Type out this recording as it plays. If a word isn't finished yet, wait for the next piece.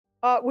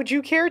Would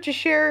you care to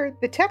share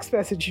the text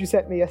message you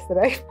sent me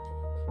yesterday?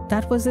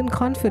 That was in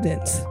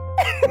confidence.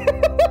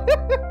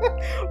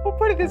 We'll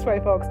put it this way,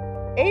 folks.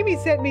 Amy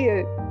sent me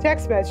a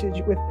text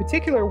message with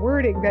particular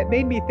wording that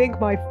made me think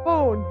my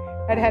phone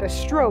had had a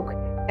stroke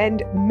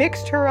and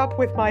mixed her up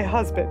with my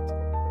husband.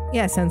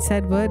 Yes, and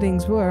said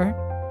wordings were,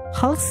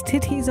 Hulk's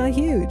titties are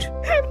huge.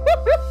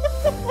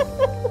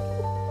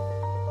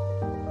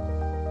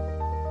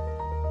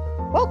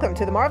 Welcome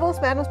to the Marvelous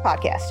Madams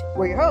Podcast.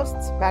 We're your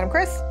hosts, Madam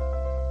Chris.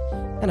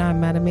 And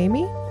I'm Madam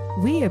Amy.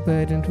 We are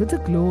burdened with the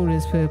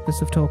glorious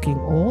purpose of talking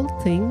all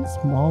things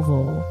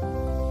Marvel.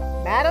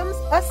 Madams,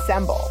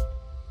 assemble.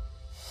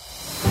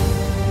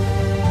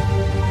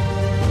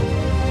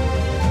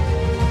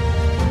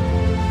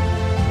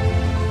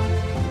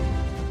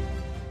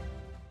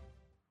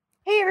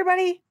 Hey,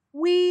 everybody.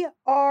 We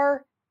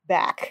are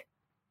back.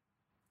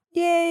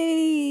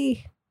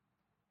 Yay!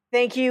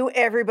 Thank you,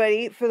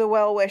 everybody, for the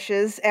well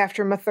wishes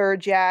after my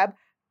third jab.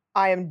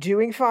 I am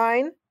doing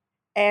fine.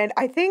 And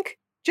I think,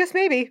 just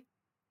maybe,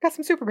 got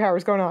some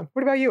superpowers going on.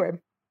 What about you, Abe?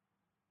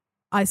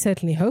 I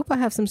certainly hope I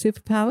have some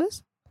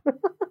superpowers.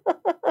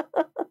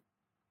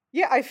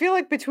 Yeah, I feel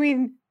like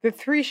between the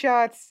 3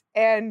 shots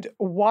and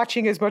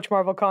watching as much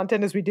Marvel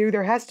content as we do,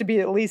 there has to be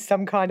at least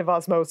some kind of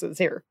osmosis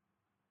here.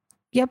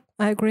 Yep,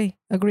 I agree.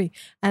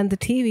 And the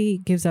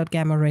TV gives out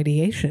gamma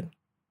radiation.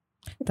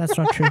 That's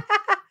not true.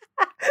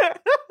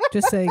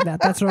 Just saying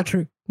that. That's not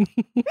true.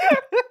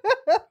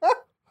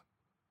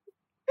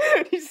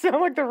 You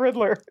sound like the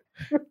Riddler.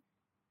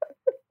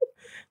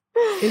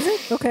 Is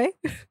it? Okay.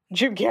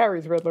 Jim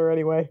Carrey's Riddler,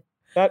 anyway.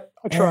 That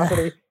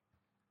atrocity.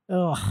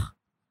 Ugh.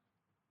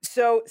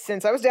 So,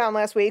 since I was down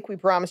last week, we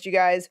promised you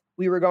guys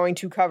we were going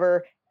to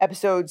cover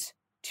episodes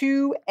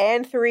 2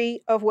 and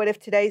 3 of What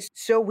If today.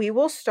 So, we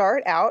will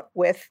start out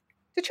with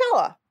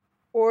T'Challa.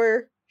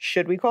 Or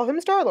should we call him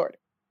Star-Lord?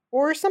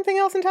 Or something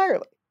else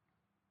entirely?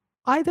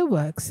 Either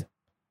works.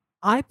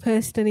 I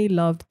personally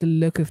loved the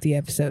look of the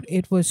episode.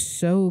 It was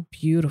so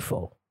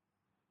beautiful.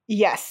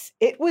 Yes,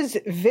 it was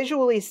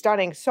visually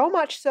stunning. So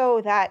much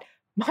so that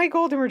my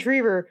golden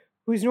retriever,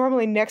 who's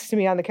normally next to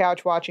me on the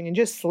couch watching and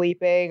just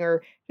sleeping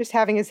or just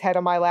having his head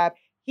on my lap,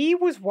 he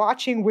was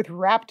watching with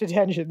rapt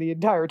attention the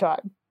entire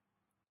time.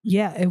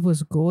 Yeah, it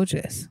was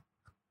gorgeous.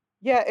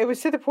 Yeah, it was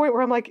to the point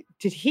where I'm like,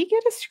 did he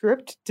get a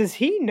script? Does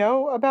he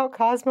know about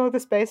Cosmo the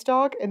space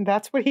dog? And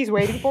that's what he's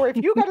waiting for? If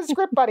you got a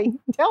script, buddy,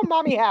 tell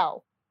mommy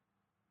how.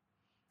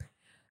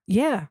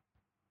 Yeah.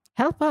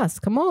 Help us.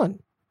 Come on.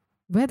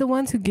 We're the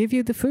ones who give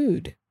you the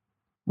food.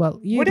 Well,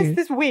 you do. What do. Is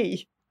this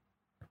we?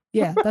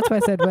 Yeah, that's why I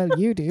said, well,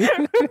 you do.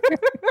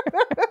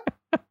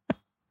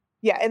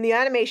 Yeah, and the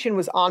animation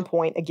was on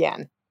point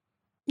again.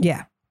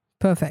 Yeah,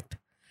 perfect.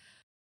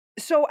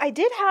 So I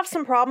did have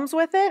some problems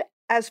with it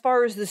as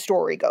far as the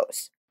story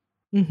goes.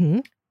 Mm-hmm.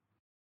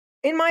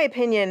 In my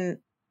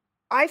opinion,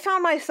 I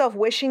found myself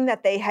wishing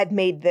that they had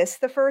made this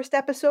the first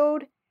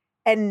episode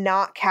and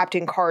not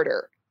Captain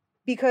Carter.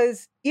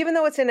 Because even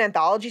though it's an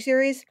anthology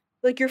series,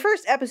 like your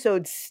first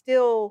episode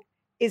still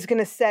is going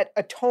to set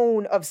a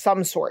tone of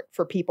some sort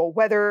for people,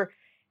 whether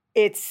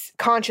it's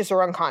conscious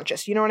or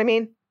unconscious. You know what I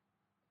mean?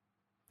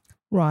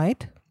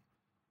 Right.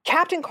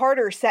 Captain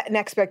Carter set an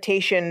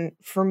expectation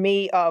for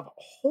me of,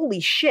 holy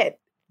shit,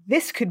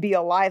 this could be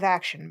a live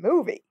action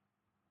movie.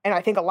 And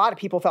I think a lot of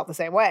people felt the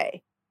same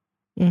way.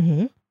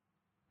 Mm-hmm.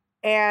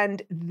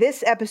 And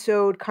this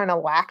episode kind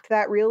of lacked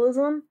that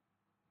realism.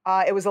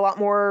 It was a lot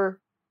more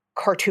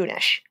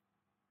cartoonish.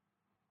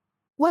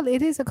 Well,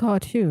 it is a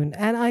cartoon,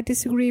 and I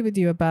disagree with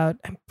you about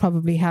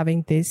probably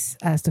having this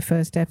as the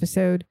first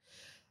episode,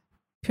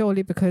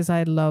 purely because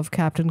I love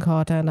Captain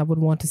Carter and I would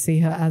want to see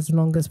her as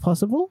long as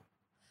possible.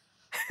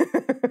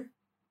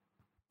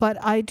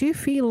 But I do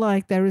feel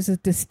like there is a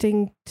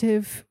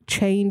distinctive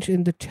change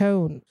in the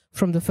tone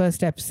from the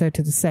first episode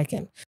to the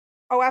second.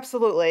 Oh,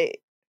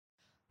 absolutely.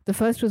 The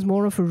first was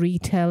more of a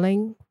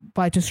retelling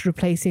by just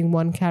replacing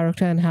one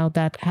character and how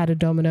that had a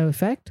domino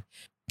effect.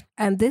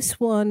 And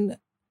this one,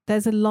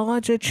 there's a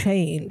larger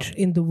change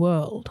in the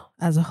world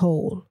as a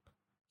whole.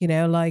 You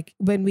know, like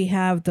when we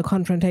have the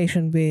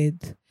confrontation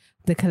with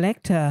the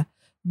Collector,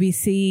 we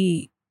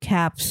see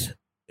Cap's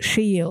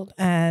shield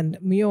and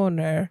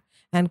Mjolnir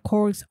and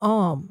Korg's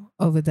arm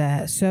over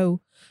there.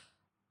 So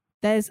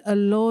there's a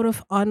lot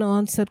of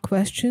unanswered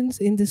questions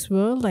in this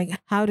world. Like,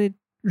 how did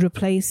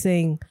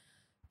replacing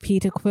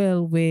Peter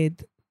Quill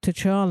with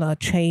T'Challa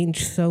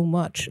change so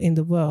much in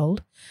the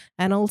world?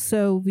 And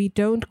also, we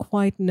don't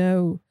quite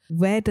know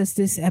where does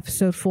this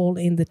episode fall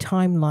in the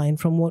timeline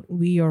from what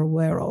we are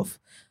aware of.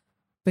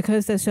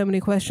 Because there's so many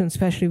questions,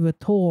 especially with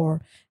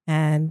Thor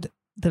and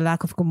the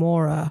lack of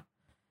Gamora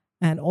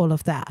and all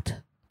of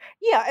that.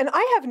 Yeah, and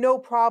I have no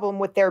problem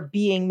with there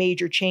being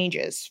major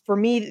changes. For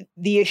me,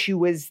 the issue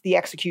was the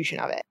execution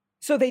of it.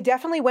 So they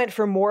definitely went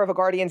for more of a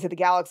Guardians of the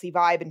Galaxy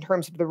vibe in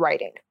terms of the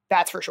writing.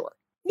 That's for sure.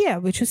 Yeah,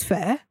 which is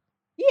fair.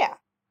 Yeah.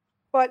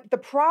 But the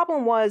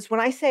problem was, when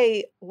I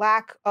say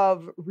lack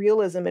of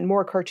realism and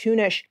more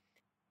cartoonish,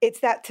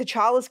 it's that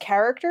T'Challa's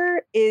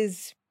character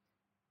is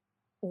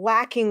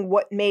lacking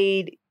what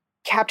made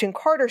Captain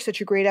Carter's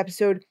such a great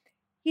episode,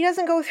 he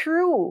doesn't go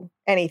through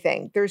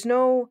anything. There's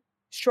no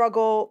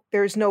struggle,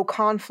 there's no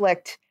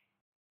conflict.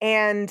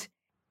 And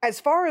as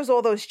far as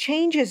all those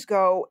changes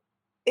go,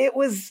 it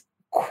was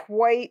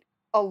quite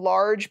a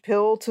large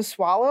pill to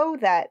swallow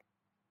that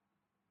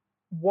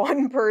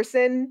one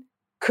person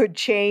could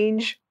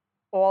change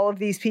all of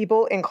these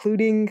people,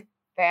 including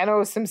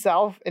Thanos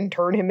himself, and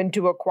turn him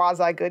into a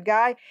quasi good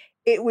guy.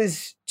 It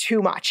was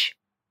too much.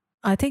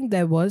 I think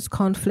there was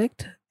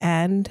conflict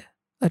and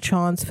a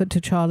chance for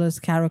T'Challa's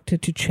character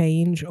to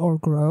change or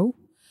grow.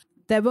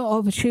 There were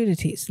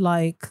opportunities,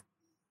 like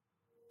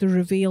the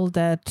reveal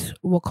that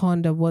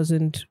Wakanda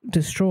wasn't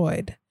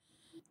destroyed.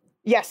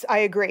 Yes, I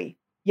agree.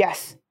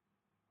 Yes.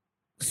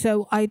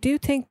 So I do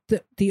think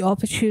that the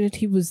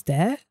opportunity was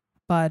there,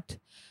 but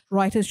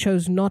writers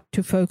chose not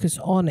to focus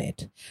on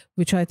it,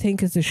 which I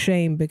think is a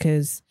shame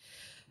because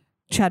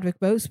Chadwick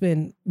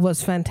Boseman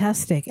was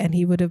fantastic and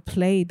he would have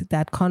played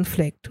that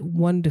conflict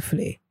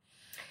wonderfully.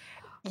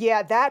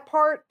 Yeah, that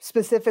part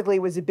specifically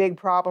was a big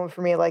problem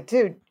for me. Like,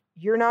 dude,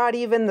 you're not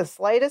even the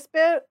slightest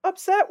bit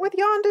upset with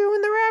Yondu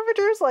and the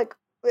Ravagers? Like,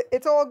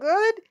 it's all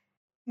good?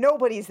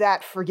 Nobody's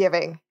that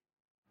forgiving.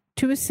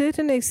 To a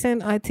certain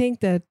extent, I think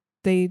that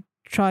they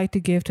tried to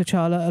give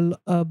T'Challa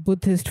a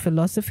Buddhist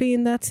philosophy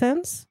in that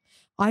sense.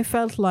 I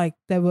felt like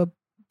there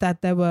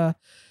were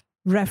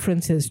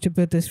references to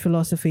Buddhist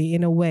philosophy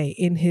in a way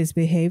in his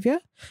behavior,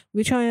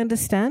 which I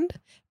understand,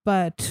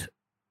 but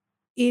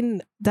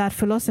in that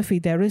philosophy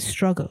there is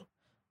struggle.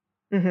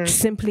 Mm-hmm.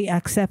 Simply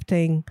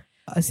accepting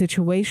a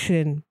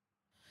situation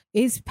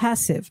is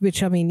passive,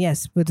 which, I mean,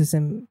 yes,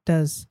 Buddhism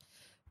does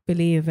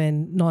believe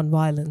in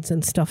nonviolence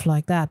and stuff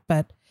like that,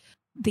 but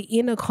the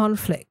inner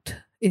conflict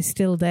is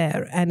still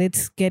there, and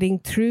it's getting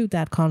through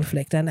that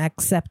conflict and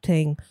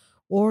accepting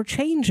or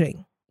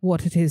changing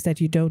what it is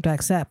that you don't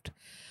accept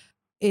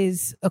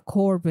is a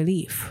core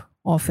belief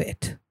of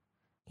it,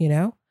 you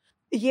know?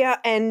 Yeah,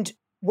 and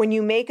when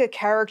you make a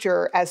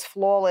character as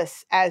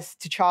flawless as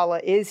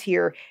T'Challa is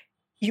here,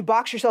 you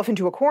box yourself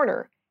into a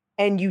corner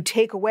and you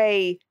take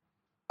away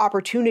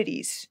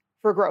opportunities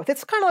for growth.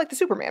 It's kind of like the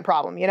Superman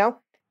problem, you know?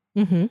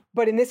 Mm-hmm.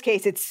 But in this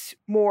case, it's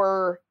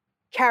more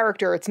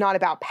character. It's not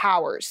about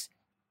powers.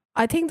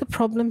 I think the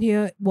problem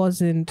here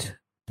wasn't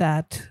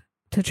that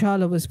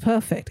T'Challa was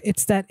perfect.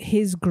 It's that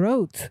his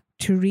growth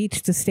to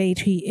reach the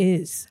stage he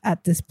is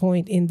at this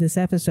point in this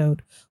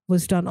episode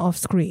was done off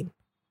screen.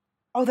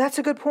 Oh, that's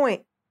a good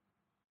point.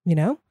 You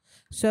know?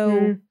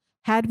 So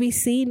had we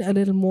seen a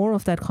little more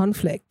of that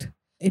conflict,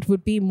 it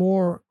would be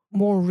more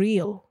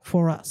real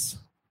for us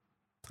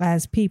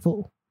as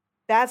people.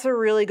 That's a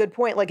really good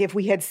point. Like if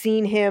we had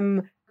seen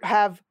him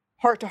have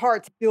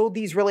heart-to-hearts, build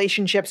these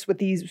relationships with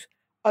these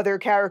other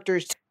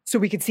characters so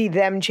we could see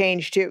them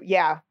change too.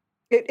 Yeah.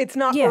 It's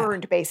not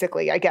earned,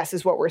 basically, I guess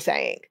is what we're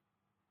saying.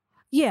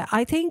 Yeah,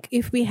 I think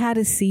if we had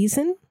a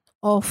season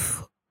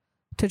of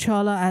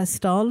T'Challa as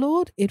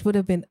Star-Lord, it would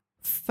have been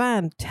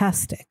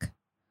fantastic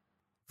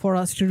for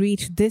us to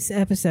reach this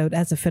episode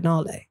as a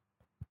finale.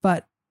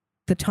 But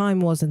the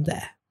time wasn't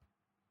there.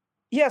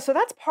 Yeah, so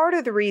that's part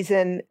of the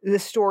reason the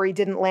story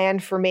didn't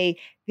land for me.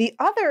 The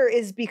other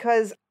is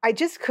because I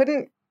just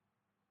couldn't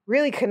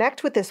really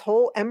connect with this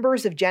whole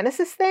Embers of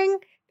Genesis thing.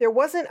 There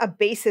wasn't a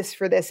basis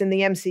for this in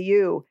the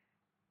MCU.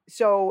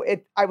 So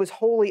I was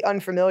wholly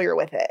unfamiliar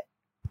with it.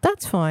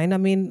 That's fine. I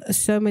mean,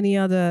 so many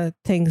other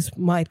things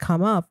might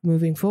come up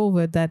moving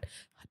forward that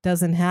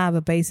doesn't have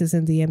a basis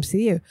in the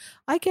MCU.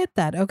 I get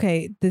that.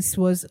 Okay, this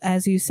was,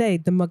 as you say,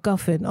 the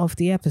MacGuffin of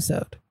the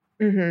episode.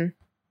 Mm-hmm.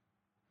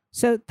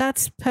 So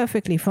that's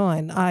perfectly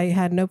fine. I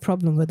had no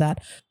problem with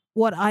that.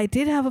 What I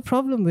did have a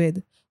problem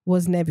with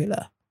was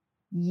Nebula.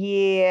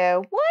 Yeah,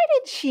 why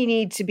did she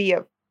need to be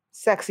a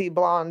sexy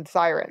blonde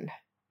siren?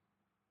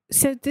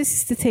 So this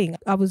is the thing.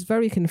 I was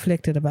very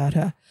conflicted about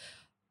her.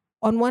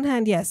 On one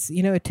hand, yes,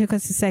 you know, it took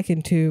us a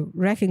second to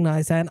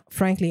recognize her. And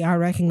frankly, I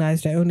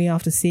recognized her only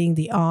after seeing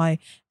the eye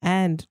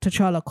and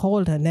T'Challa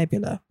called her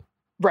Nebula.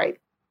 Right.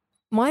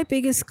 My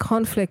biggest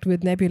conflict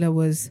with Nebula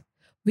was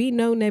we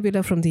know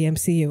Nebula from the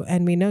MCU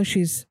and we know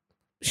she's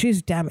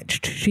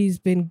damaged. She's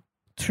been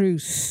through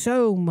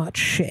so much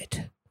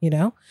shit, you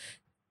know?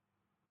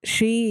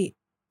 She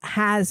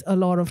has a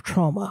lot of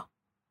trauma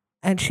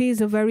and she's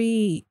a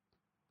very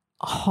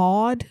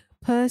hard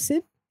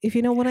person, if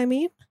you know what I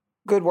mean.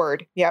 Good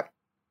word. Yep.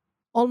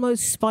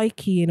 Almost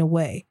spiky in a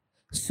way.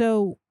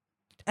 So,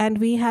 and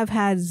we have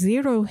had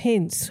zero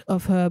hints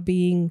of her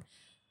being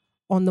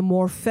on the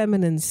more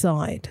feminine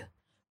side.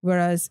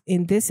 Whereas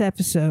in this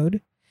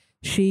episode,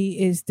 she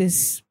is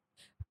this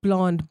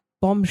blonde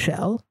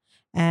bombshell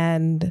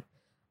and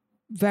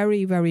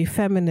very, very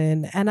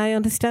feminine. And I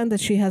understand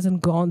that she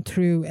hasn't gone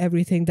through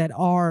everything that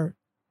our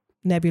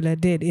Nebula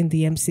did in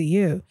the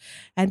MCU.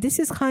 And this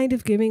is kind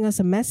of giving us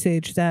a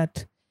message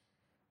that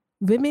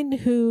women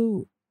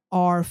who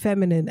are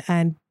feminine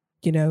and,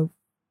 you know,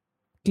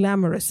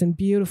 glamorous and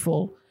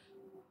beautiful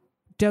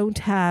don't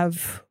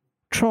have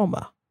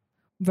trauma.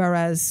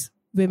 Whereas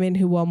women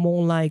who are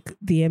more like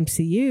the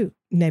MCU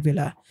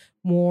Nebula,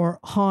 more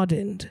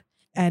hardened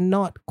and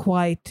not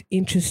quite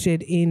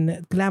interested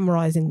in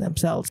glamorizing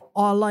themselves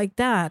are like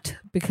that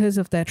because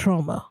of their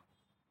trauma.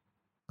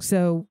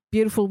 So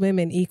beautiful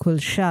women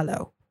equals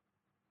shallow.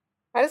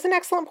 That is an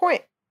excellent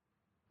point.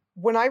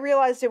 When I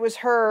realized it was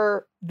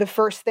her, the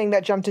first thing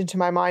that jumped into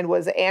my mind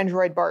was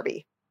Android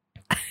Barbie.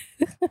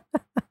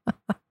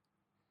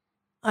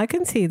 I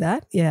can see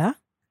that, yeah.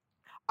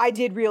 I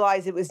did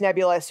realize it was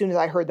Nebula as soon as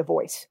I heard the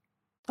voice.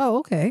 Oh,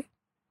 okay.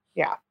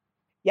 Yeah.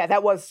 Yeah,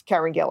 that was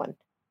Karen Gillan.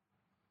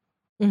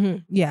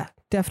 Yeah,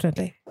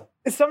 definitely.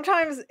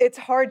 Sometimes it's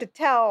hard to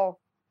tell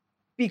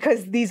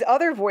because these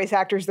other voice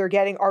actors they're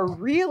getting are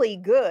really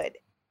good.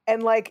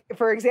 And like,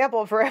 for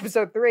example, for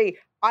episode 3,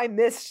 I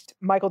missed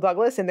Michael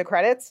Douglas in the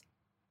credits.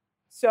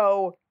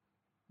 So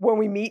when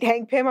we meet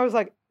Hank Pym, I was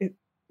like,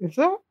 is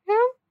that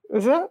him?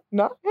 Is that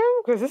not him?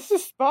 Because this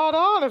is spot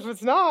on if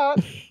it's not.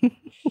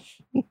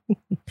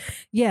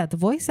 Yeah, the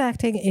voice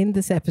acting in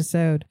this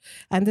episode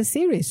and the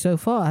series so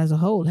far as a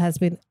whole has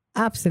been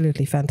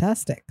absolutely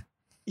fantastic.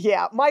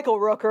 Yeah, Michael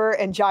Rooker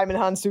and Jaimin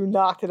Hansu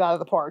knocked it out of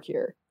the park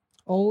here.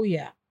 Oh,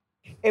 yeah.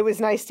 It was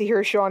nice to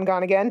hear Sean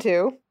Gunn again,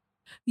 too.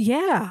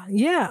 Yeah.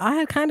 I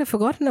had kind of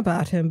forgotten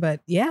about him,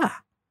 but yeah.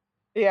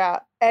 Yeah,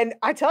 and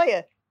I tell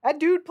you, that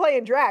dude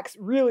playing Drax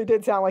really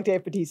did sound like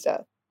Dave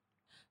Bautista.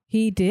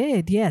 He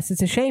did, yes.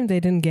 It's a shame they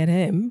didn't get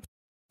him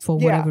for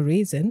whatever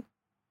reason.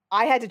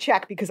 I had to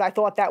check because I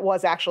thought that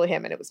was actually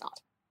him, and it was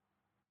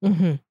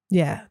not.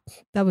 Yeah,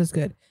 that was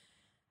good.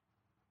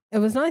 It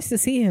was nice to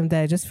see him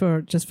there just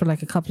for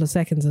like a couple of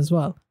seconds as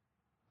well.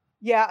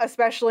 Yeah,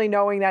 especially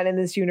knowing that in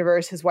this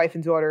universe, his wife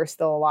and daughter are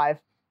still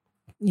alive.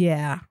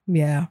 Yeah.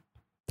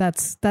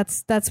 That's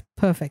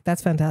perfect.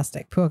 That's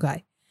fantastic. Poor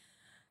guy.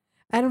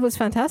 And it was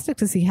fantastic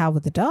to see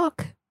Howard the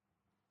Duck.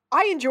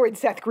 I enjoyed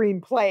Seth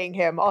Green playing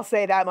him. I'll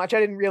say that much. I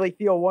didn't really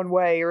feel one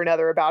way or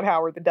another about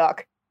Howard the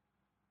Duck.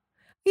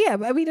 Yeah,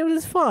 I mean, it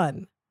was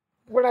fun.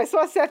 When I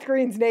saw Seth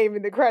Green's name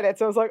in the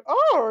credits, I was like,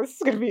 oh, this is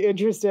going to be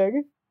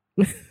interesting.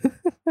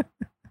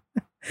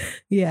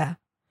 Yeah.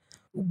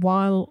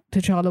 While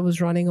T'Challa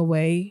was running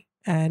away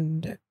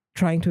and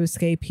trying to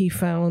escape, he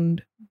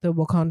found the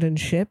Wakandan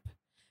ship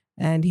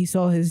and he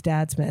saw his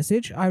dad's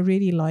message. I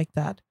really like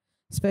that,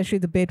 especially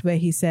the bit where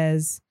he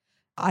says,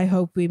 I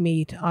hope we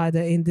meet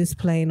either in this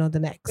plane or the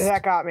next.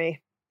 That got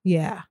me.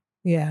 Yeah.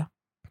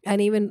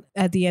 And even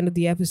at the end of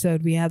the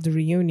episode, we had the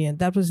reunion.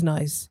 That was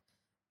nice.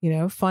 You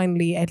know,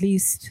 finally, at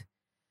least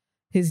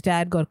his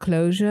dad got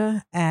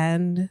closure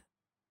and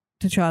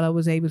T'Challa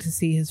was able to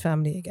see his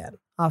family again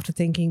after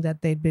thinking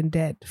that they'd been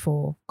dead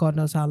for God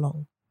knows how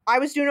long. I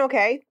was doing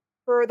okay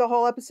for the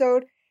whole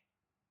episode.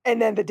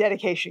 And then the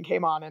dedication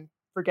came on and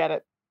forget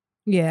it.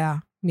 Yeah.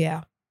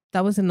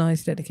 That was a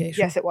nice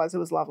dedication. Yes, it was. It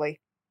was lovely.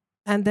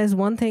 And there's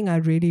one thing I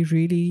really,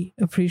 really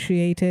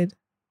appreciated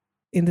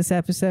in this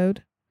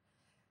episode.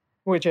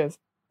 Which is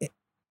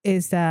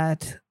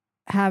that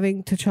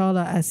having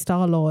T'Challa as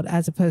Star-Lord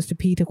as opposed to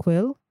Peter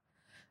Quill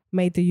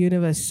made the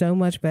universe so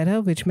much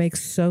better, which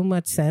makes so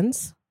much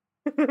sense.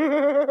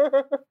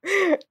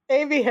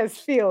 Amy has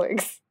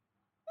feelings.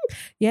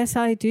 Yes,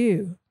 I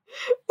do.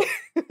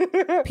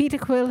 Peter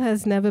Quill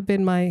has never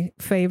been my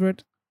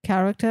favorite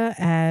character,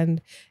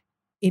 and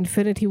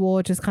Infinity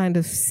War just kind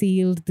of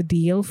sealed the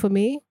deal for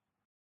me.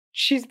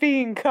 She's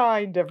being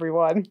kind,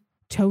 everyone.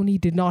 Tony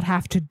did not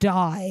have to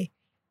die.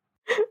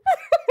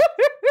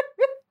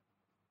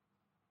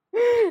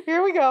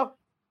 Here we go.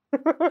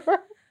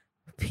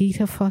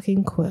 Peter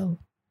fucking Quill.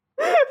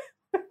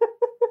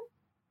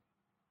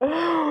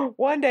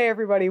 One day,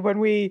 everybody, when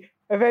we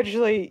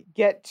eventually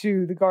get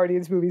to the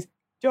Guardians movies,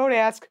 don't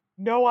ask,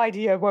 no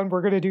idea when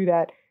we're going to do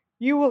that.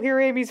 You will hear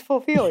Amy's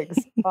full feelings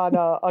on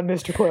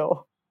Mr.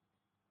 Quill.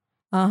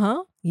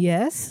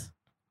 Yes.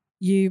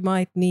 You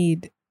might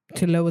need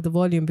to lower the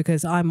volume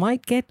because I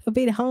might get a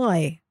bit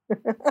high.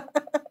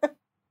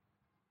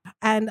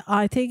 And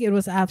I think it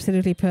was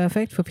absolutely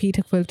perfect for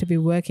Peter Quill to be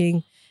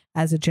working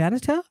as a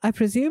janitor, I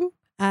presume,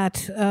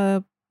 at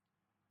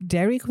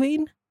Dairy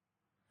Queen.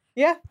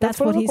 Yeah, that's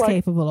what he's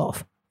capable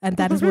of. And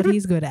that is what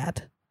he's good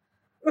at.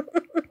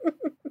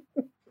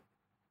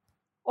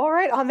 All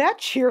right, on that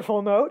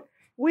cheerful note,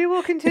 we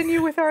will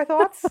continue with our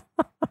thoughts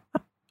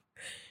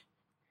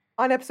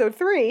on episode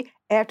 3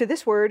 after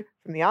this word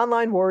from the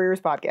Online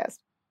Warriors podcast.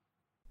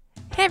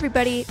 Hey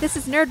everybody, this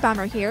is Nerd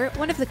Bomber here,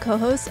 one of the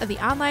co-hosts of the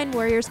Online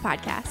Warriors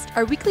podcast.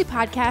 Our weekly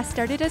podcast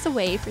started as a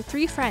way for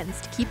 3 friends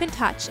to keep in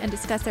touch and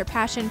discuss their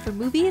passion for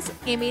movies,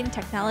 gaming,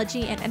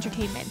 technology, and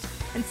entertainment.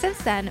 And since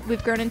then,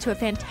 we've grown into a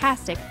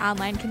fantastic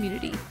online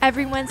community.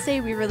 Every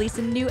Wednesday, we release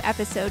a new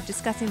episode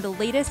discussing the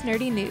latest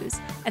nerdy news,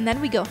 and then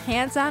we go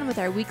hands-on with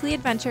our weekly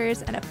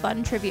adventures and a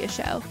fun trivia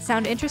show.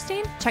 Sound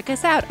interesting? Check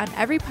us out on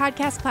every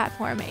podcast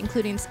platform,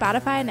 including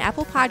Spotify and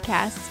Apple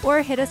Podcasts,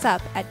 or hit us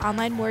up at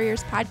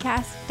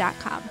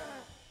onlinewarriorspodcast.com.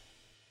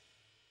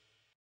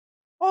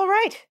 All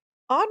right,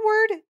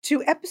 onward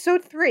to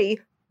episode 3.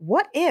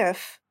 What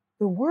if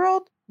the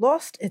world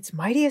lost its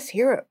mightiest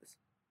heroes?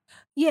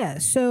 Yeah,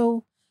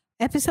 so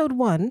episode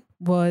 1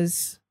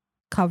 was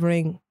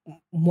covering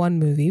one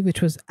movie,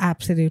 which was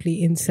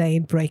absolutely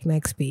insane,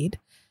 breakneck speed.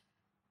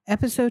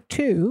 episode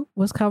 2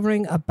 was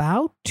covering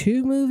about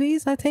 2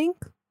 movies, I think,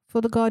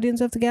 for the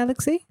Guardians of the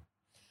Galaxy.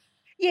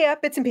 Yeah,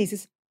 bits and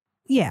pieces.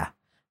 Yeah.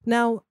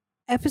 Now,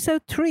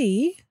 episode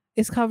 3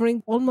 is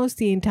covering almost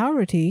the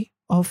entirety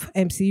of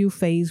MCU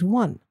Phase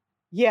 1.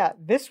 Yeah,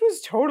 this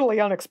was totally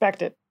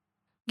unexpected.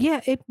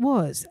 Yeah, it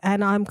was.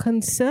 And I'm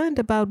concerned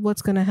about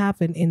what's going to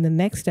happen in the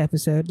next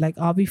episode. Like,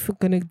 are we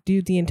going to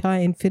do the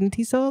entire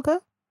Infinity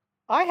Saga?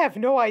 I have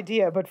no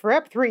idea, but for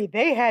Ep 3,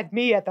 they had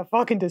me at the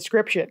fucking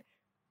description.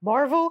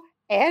 Marvel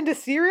and a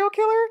serial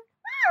killer?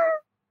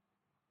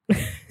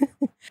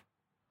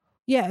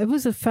 Yeah, it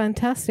was a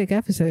fantastic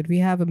episode. We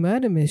have a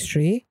murder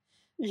mystery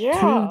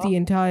through the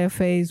entire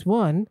Phase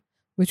 1,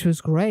 which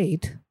was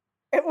great.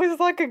 It was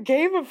like a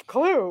game of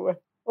Clue.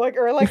 Like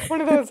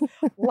one of those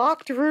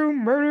locked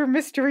room murder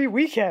mystery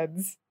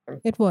weekends.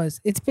 It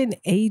was. It's been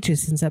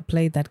ages since I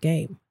played that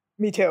game.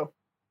 Me too.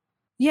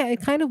 Yeah,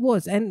 it kind of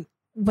was. And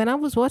when I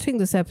was watching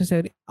this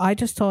episode, I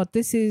just thought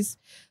this is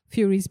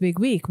Fury's big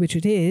week, which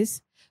it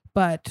is,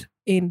 but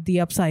in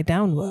the upside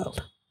down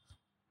world.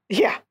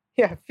 Yeah.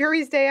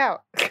 Fury's day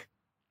out.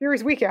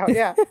 Fury's week out,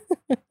 yeah.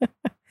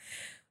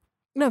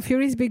 No,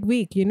 Fury's big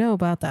week. You know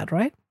about that,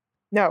 right?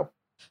 No.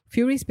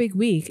 Fury's big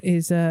week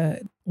is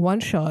a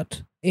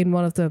one-shot in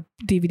one of the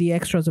DVD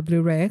extras or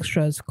Blu-ray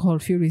extras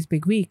called Fury's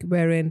Big Week,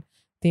 wherein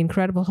the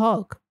Incredible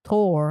Hulk,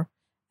 Thor,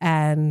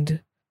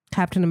 and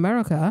Captain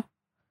America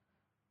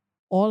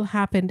all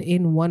happened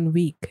in 1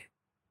 week.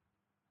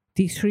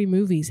 These 3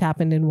 movies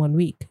happened in 1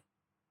 week.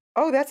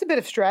 Oh, that's a bit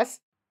of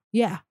stress.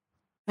 Yeah.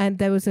 And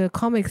there was a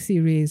comic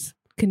series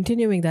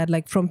continuing that,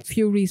 like from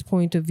Fury's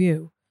point of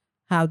view,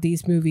 how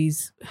these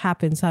movies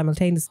happen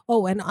simultaneously.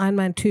 Oh, and Iron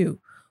Man 2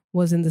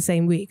 was in the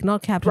same week.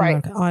 Not Captain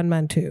America, Iron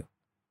Man 2.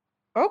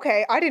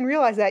 Okay, I didn't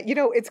realize that. You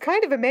know, it's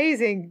kind of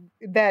amazing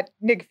that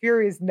Nick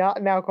Fury is not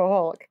an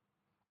alcoholic.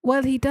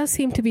 Well, he does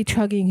seem to be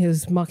chugging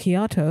his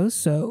macchiatos,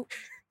 so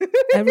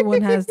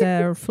everyone has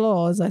their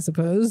flaws, I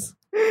suppose.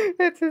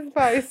 It's his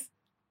vice.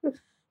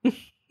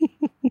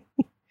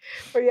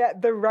 But yeah,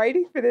 the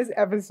writing for this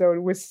episode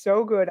was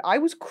so good. I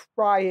was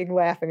crying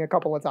laughing a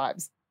couple of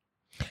times.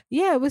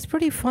 Yeah, it was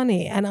pretty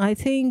funny. And I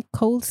think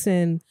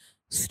Coulson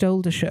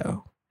stole the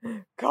show.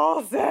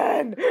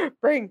 Coulson!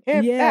 Bring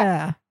him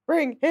back!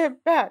 Bring him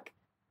back!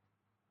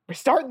 We're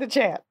starting the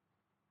chant.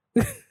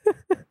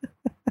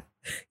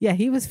 Yeah,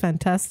 he was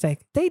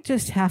fantastic. They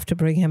just have to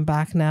bring him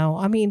back now.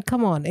 I mean,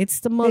 come on. It's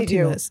the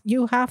multiverse.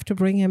 You have to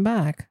bring him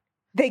back.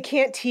 They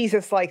can't tease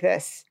us like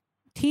this.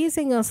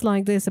 Teasing us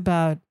like this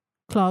about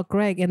Clark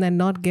Gregg and then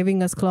not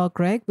giving us Clark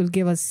Gregg will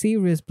give us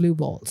serious blue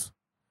balls.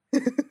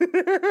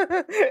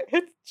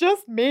 It's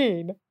just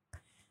mean.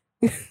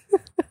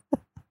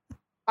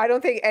 I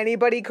don't think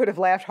anybody could have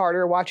laughed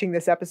harder watching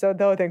this episode,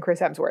 though, than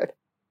Chris Hemsworth.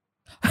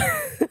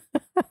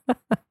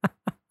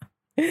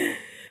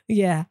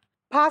 Yeah.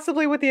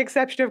 Possibly with the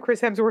exception of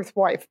Chris Hemsworth's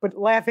wife, but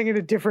laughing in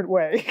a different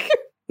way.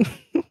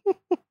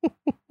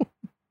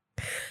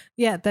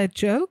 Yeah, that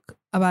joke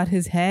about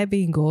his hair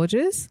being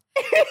gorgeous.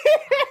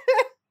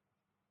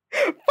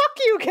 Fuck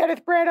you,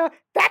 Kenneth Branagh.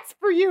 That's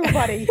for you,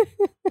 buddy.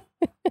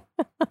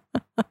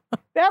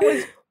 That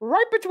was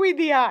right between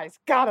the eyes.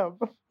 Got him.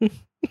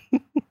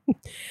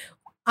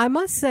 I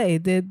must say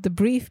that the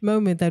brief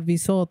moment that we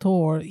saw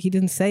Thor, he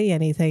didn't say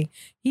anything.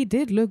 He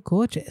did look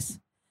gorgeous.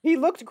 He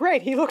looked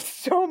great. He looked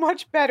so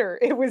much better.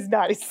 It was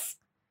nice.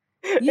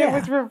 Yeah.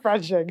 It was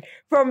refreshing.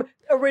 From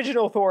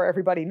original Thor,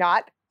 everybody,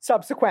 not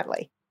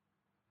subsequently.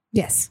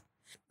 Yes.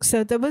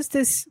 So there was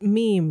this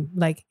meme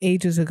like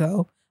ages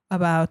ago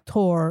about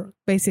Thor.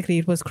 Basically,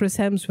 it was Chris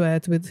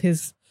Hemsworth with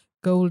his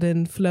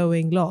golden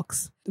flowing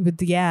locks with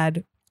the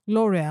ad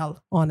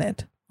L'Oreal on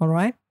it. All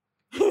right.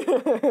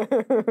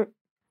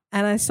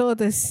 And I saw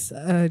this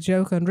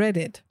joke on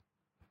Reddit.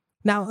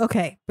 Now,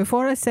 okay,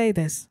 before I say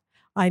this,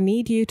 I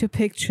need you to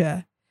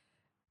picture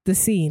the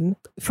scene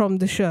from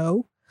the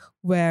show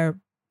where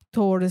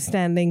Thor is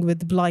standing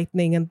with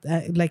lightning and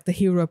like the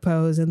hero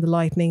pose and the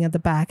lightning at the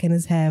back and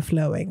his hair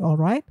flowing. All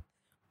right.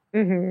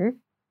 Mm-hmm.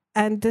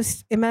 And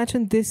just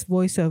imagine this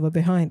voiceover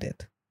behind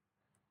it.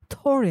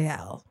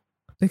 L'Oreal,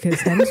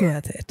 because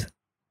Hemsworth it.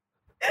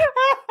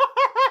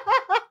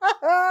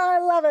 I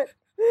love it.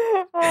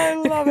 I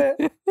love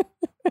it.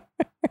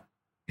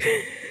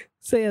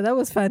 So yeah, that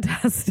was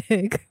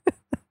fantastic.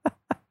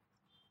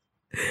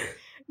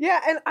 Yeah,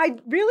 and I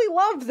really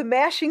loved the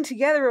mashing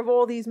together of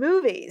all these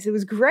movies. It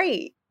was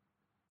great.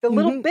 The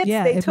little bits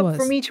they took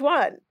from each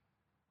one.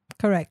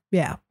 Correct,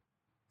 yeah.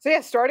 So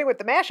yeah, starting with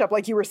the mashup,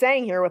 like you were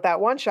saying here with that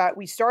one shot,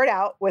 we start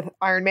out with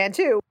Iron Man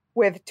 2,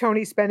 with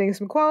Tony spending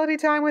some quality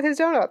time with his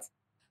donuts.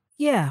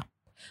 Yeah.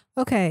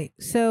 Okay,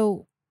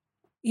 so,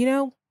 you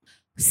know,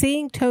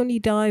 seeing Tony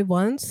die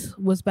once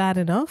was bad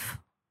enough.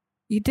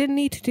 You didn't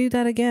need to do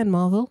that again,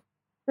 Marvel.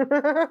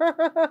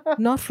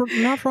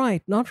 Not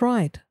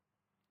right.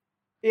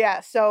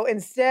 Yeah, so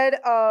instead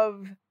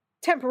of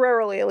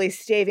temporarily at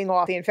least staving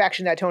off the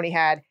infection that Tony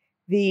had,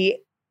 the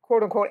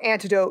quote-unquote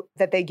antidote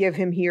that they give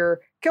him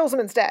here kills him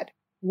instead.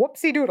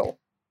 Whoopsie doodle.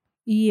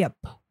 Yep.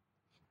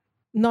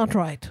 Not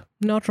right.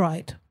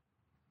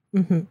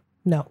 Mm-hmm.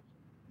 No.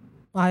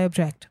 I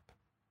object.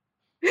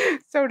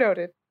 So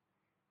noted.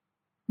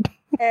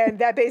 And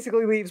that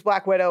basically leaves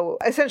Black Widow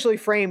essentially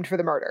framed for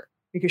the murder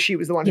because she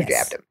was the one who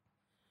jabbed him.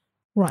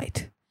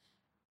 Right.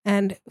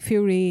 And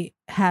Fury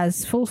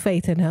has full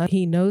faith in her.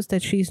 He knows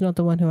that she's not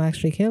the one who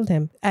actually killed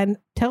him and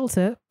tells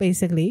her,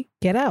 basically,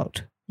 get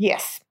out.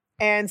 Yes.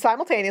 And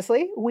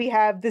simultaneously, we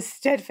have the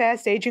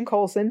steadfast Agent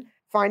Coulson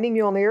finding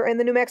Mjolnir in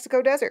the New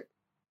Mexico desert.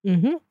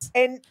 Mm-hmm.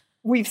 And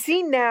we've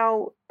seen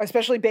now,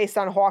 especially based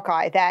on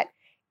Hawkeye, that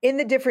in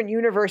the different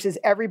universes,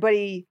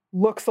 everybody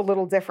looks a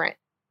little different.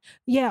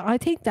 Yeah, I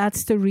think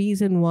that's the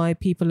reason why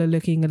people are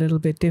looking a little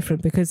bit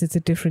different, because it's a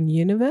different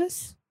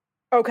universe.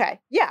 Okay.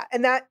 Yeah.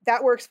 And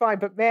that works fine.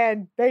 But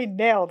man, they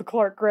nailed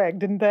Clark Gregg,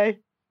 didn't they?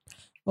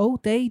 Oh,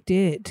 they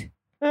did.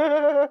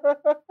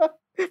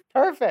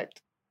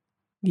 Perfect.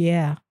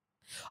 Yeah.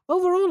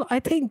 Overall, I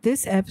think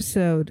this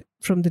episode,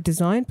 from the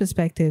design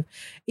perspective,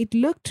 it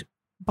looked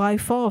by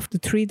far of the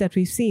three that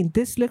we've seen,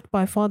 this looked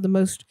by far the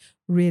most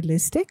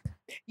realistic.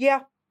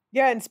 Yeah.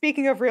 Yeah. And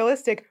speaking of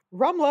realistic,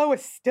 Rumlow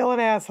is still an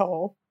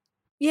asshole.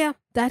 Yeah,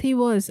 that he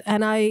was.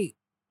 And I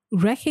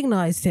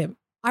recognized him.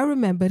 I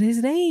remembered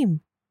his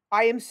name.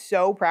 I am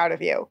so proud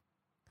of you.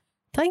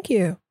 Thank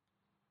you.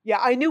 Yeah,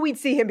 I knew we'd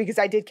see him because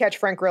I did catch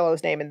Frank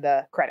Grillo's name in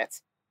the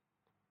credits.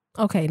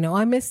 Okay, no,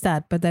 I missed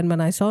that. But then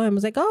when I saw him, I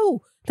was like,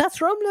 oh, that's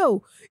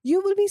Rumlow.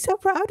 You will be so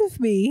proud of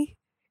me.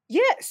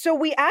 Yeah, so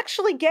we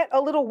actually get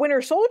a little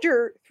Winter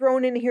Soldier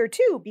thrown in here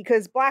too,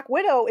 because Black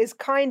Widow is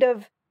kind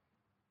of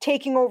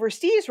taking over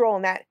Steve's role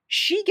in that.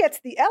 She gets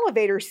the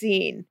elevator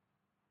scene,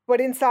 but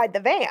inside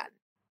the van.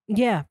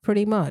 Yeah,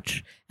 pretty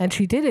much. And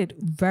she did it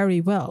very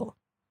well.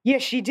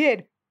 Yes, she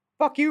did.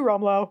 Fuck you,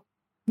 Rumlow.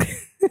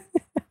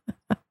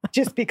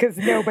 Just because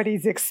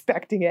nobody's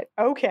expecting it.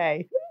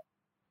 Okay.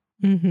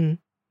 Mm-hmm.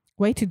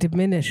 Way to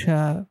diminish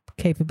her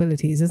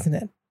capabilities, isn't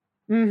it?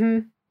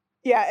 Mm-hmm.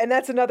 Yeah, and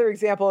that's another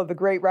example of the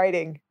great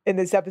writing in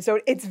this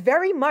episode. It's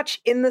very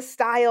much in the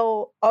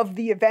style of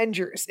the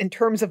Avengers in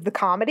terms of the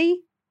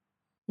comedy.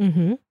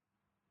 Mm-hmm.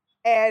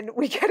 And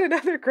we get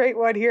another great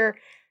one here.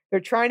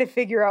 They're trying to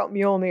figure out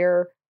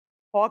Mjolnir.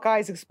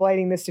 Hawkeye's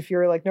explaining this to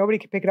Fury like nobody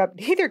can pick it up.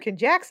 Neither can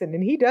Jackson,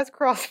 and he does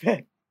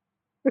CrossFit.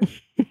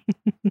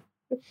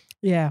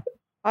 Yeah.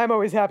 I'm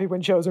always happy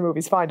when shows or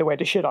movies find a way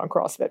to shit on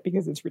CrossFit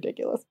because it's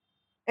ridiculous.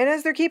 And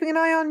as they're keeping an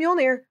eye on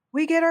Mjolnir,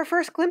 we get our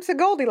first glimpse of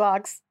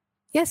Goldilocks.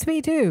 Yes,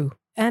 we do.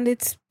 And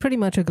it's pretty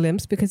much a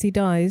glimpse because he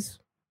dies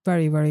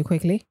very, very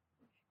quickly.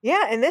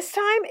 Yeah, and this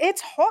time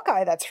it's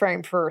Hawkeye that's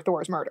framed for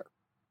Thor's murder.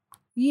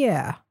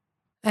 Yeah.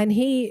 And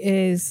he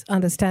is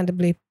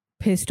understandably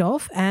pissed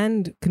off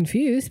and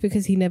confused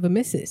because he never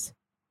misses.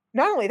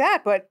 Not only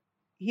that, but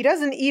he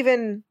doesn't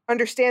even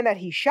understand that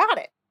he shot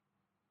it.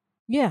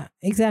 Yeah,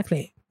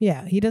 exactly.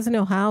 Yeah, he doesn't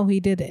know how he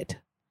did it.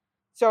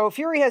 So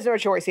Fury has no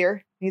choice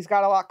here. He's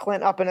got to lock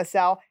Clint up in a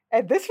cell.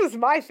 And this was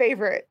my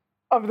favorite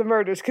of the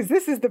murders because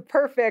this is the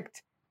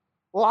perfect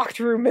locked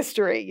room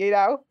mystery, you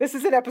know? This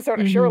is an episode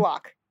of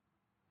Sherlock.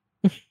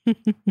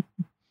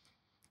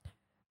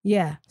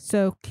 Yeah,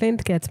 so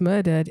Clint gets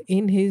murdered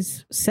in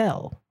his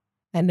cell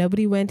and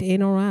nobody went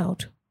in or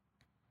out.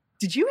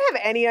 Did you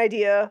have any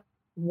idea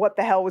what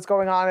the hell was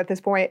going on at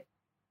this point?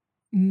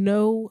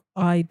 No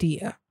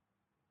idea.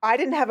 I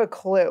didn't have a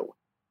clue.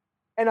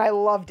 And I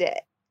loved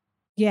it.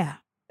 Yeah.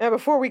 Now,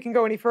 before we can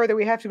go any further,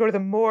 we have to go to the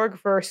morgue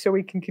first so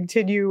we can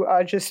continue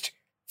just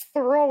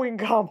throwing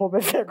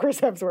compliments at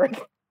Chris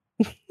Hemsworth.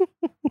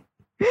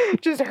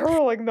 Just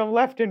hurling them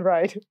left and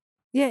right.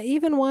 Yeah,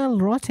 even while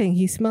rotting,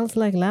 he smells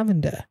like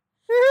lavender.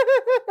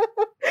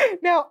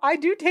 Now, I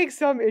do take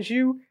some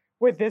issue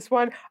with this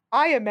one.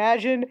 I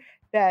imagine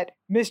that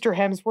Mr.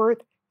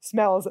 Hemsworth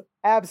smells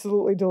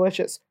absolutely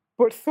delicious.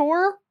 But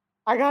Thor,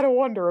 I gotta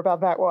wonder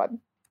about that one.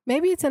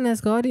 Maybe it's an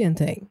Asgardian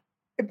thing.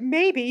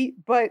 Maybe,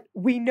 but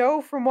we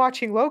know from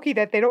watching Loki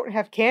that they don't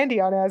have candy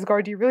on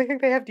Asgard. Do you really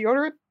think they have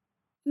deodorant?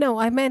 No,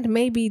 I meant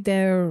maybe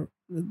the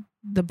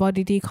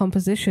body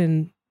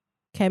decomposition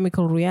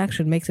chemical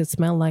reaction makes it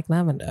smell like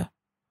lavender.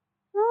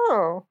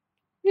 Oh,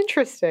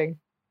 interesting.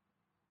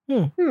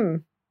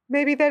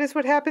 Maybe that is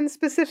what happens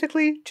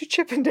specifically to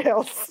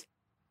Chippendales.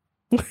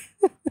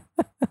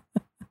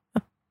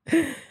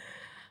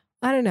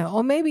 I don't know.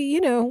 Or maybe, you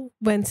know,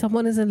 when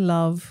someone is in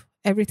love,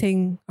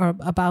 everything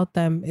about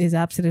them is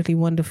absolutely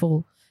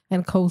wonderful.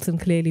 And Coulson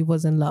clearly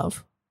was in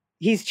love.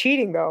 He's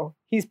cheating, though.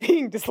 He's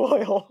being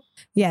disloyal.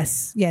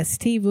 Yes,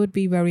 Steve would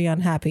be very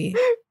unhappy.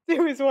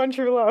 To his one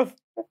true love.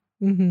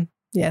 Mm-hmm.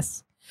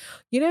 Yes.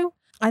 You know,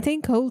 I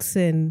think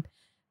Coulson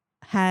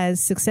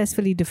has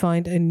successfully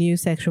defined a new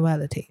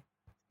sexuality.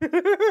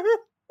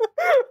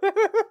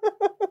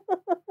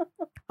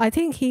 I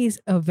think he's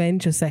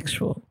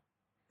Avenger-sexual.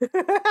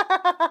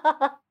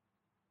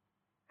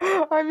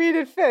 I mean,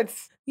 it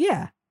fits.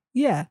 Yeah.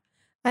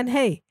 And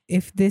hey,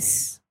 if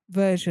this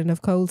version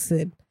of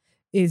Coulson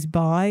is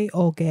bi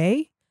or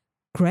gay,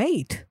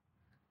 great.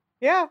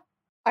 Yeah.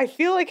 I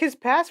feel like his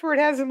password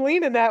has him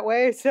leaning that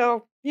way,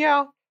 so,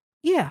 yeah.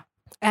 Yeah.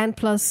 And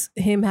plus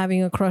him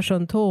having a crush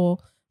on Thor,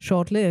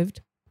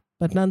 short-lived,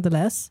 but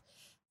nonetheless,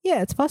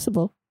 yeah, it's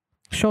possible.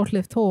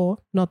 Short-lived Thor,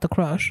 not the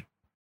crush.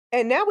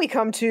 And now we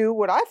come to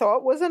what I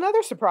thought was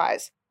another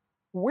surprise.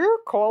 We're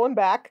calling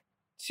back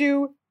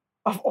to,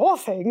 of all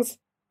things,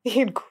 the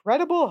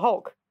Incredible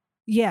Hulk.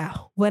 Yeah,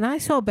 when I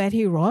saw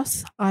Betty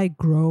Ross, I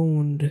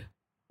groaned.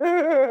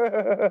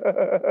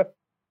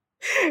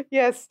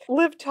 Yes,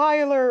 Liv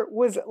Tyler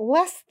was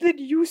less than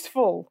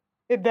useful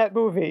in that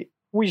movie,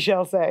 we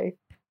shall say.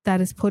 That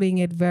is putting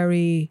it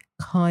very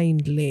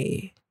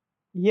kindly.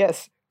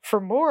 Yes, for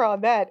more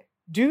on that,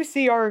 do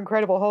see our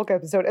Incredible Hulk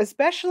episode,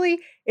 especially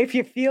if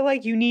you feel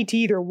like you need to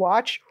either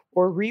watch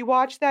or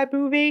rewatch that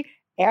movie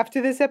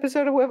after this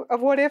episode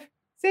of What If.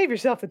 Save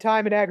yourself the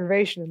time and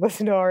aggravation and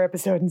listen to our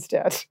episode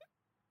instead.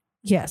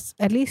 Yes,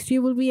 at least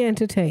you will be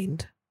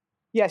entertained.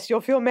 Yes,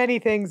 you'll feel many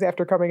things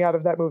after coming out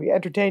of that movie.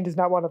 Entertained is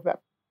not one of them.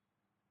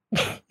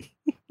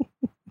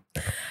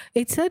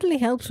 It certainly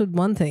helps with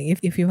one thing.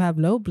 If you have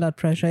low blood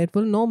pressure, it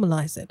will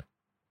normalize it.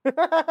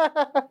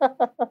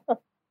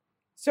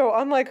 So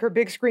unlike her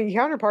big screen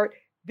counterpart,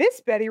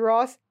 this Betty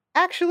Ross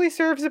actually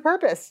serves a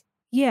purpose.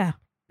 Yeah,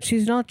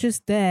 she's not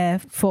just there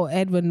for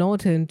Edward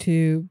Norton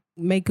to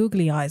make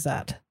googly eyes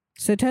at.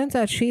 So it turns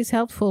out she's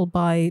helpful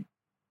by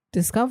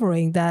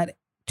discovering that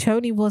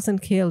Tony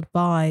wasn't killed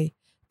by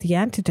the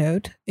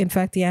antidote. In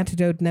fact, the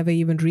antidote never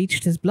even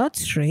reached his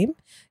bloodstream.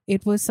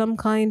 It was some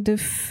kind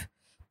of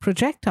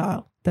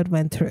projectile that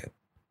went through.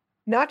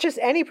 Not just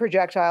any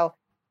projectile.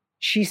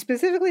 She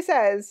specifically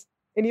says,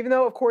 and even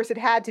though, of course, it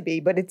had to be,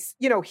 but it's,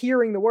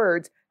 hearing the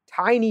words,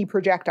 tiny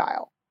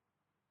projectile.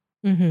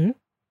 Mm-hmm.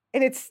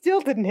 And it still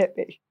didn't hit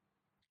me.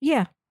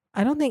 Yeah,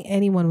 I don't think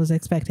anyone was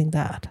expecting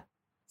that.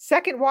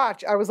 Second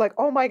watch, I was like,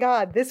 oh my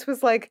God, this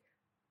was like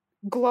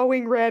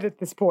glowing red at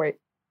this point.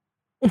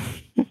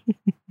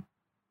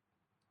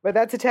 But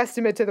that's a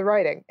testament to the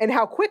writing and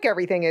how quick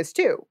everything is,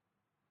 too.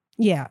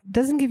 Yeah,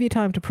 doesn't give you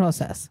time to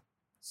process.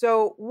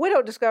 So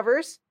Widow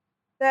discovers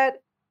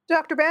that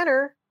Dr.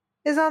 Banner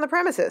is on the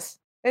premises.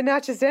 And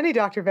not just any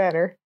Dr.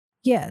 Banner.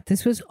 Yeah,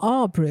 this was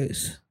our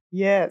Bruce.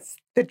 Yes,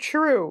 the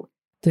true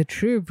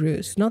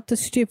Bruce, not the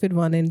stupid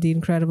one in The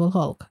Incredible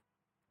Hulk.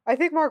 I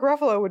think Mark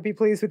Ruffalo would be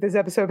pleased with this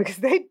episode because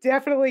they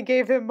definitely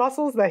gave him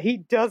muscles that he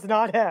does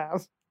not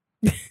have.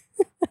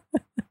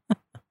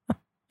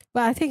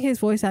 But I think his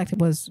voice acting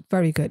was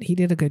very good. He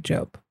did a good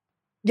job.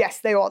 Yes,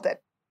 they all did.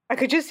 I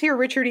could just hear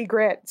Richard E.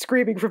 Grant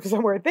screaming from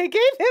somewhere. They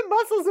gave him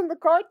muscles in the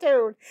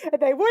cartoon,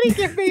 and they wouldn't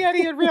give me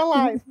any in real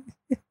life.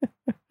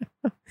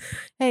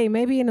 Hey,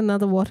 maybe in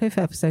another What If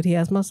episode he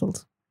has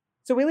muscles.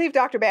 So we leave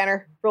Dr.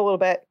 Banner for a little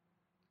bit.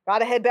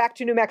 Gotta head back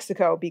to New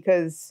Mexico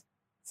because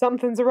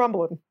something's a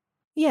rumbling.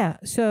 Yeah,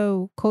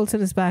 so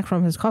Coulson is back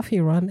from his coffee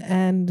run,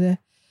 and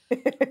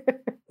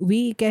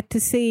we get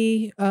to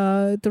see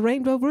the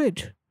Rainbow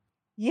Bridge.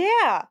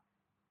 Yeah.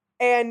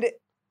 And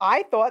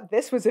I thought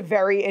this was a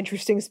very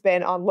interesting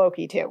spin on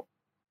Loki, too.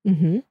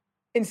 Mm-hmm.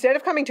 Instead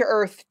of coming to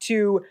Earth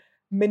to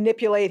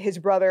manipulate his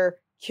brother,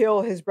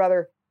 kill his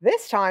brother,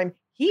 this time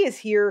he is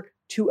here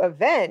to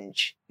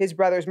avenge his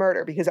brother's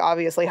murder because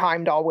obviously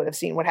Heimdall would have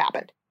seen what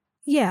happened.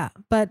 Yeah,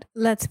 but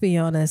let's be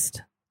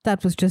honest.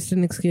 That was just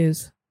an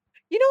excuse.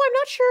 I'm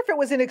not sure if it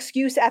was an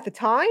excuse at the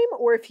time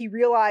or if he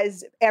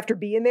realized after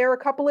being there a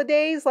couple of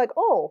days, like,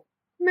 oh,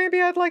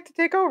 maybe I'd like to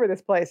take over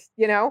this place,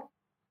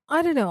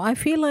 I don't know. I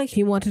feel like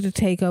he wanted to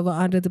take over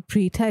under the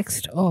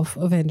pretext of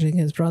avenging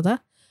his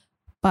brother,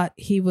 but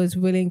he was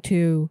willing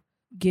to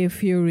give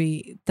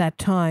Fury that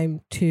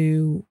time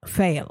to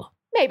fail.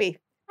 Maybe.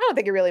 I don't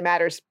think it really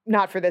matters.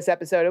 Not for this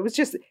episode.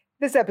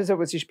 This episode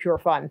was just pure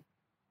fun.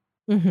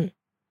 Mm-hmm.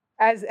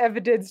 As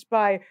evidenced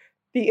by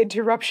the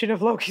interruption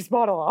of Loki's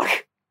monologue.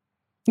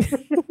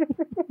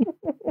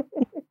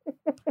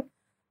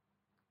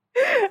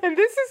 And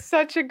this is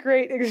such a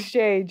great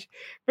exchange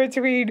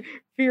between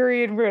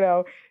Fury and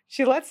Widow.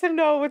 She lets him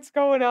know what's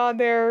going on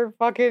there.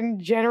 Fucking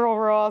General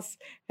Ross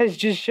has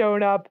just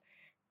shown up.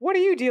 What are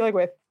you dealing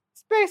with?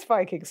 Space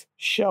Vikings.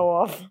 Show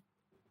off.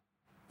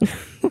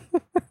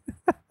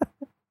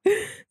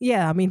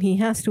 Yeah, I mean, he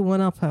has to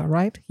one-up her,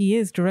 right? He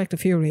is Director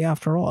Fury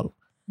after all.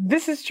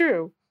 This is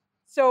true.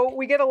 So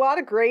we get a lot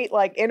of great,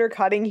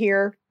 intercutting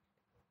here.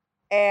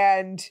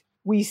 And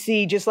we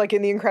see, just like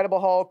in The Incredible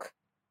Hulk,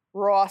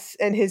 Ross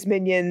and his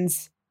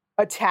minions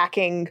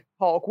attacking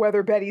Hulk.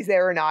 Whether Betty's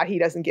there or not, he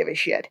doesn't give a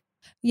shit.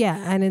 Yeah,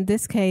 and in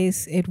this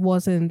case, it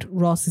wasn't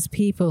Ross's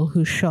people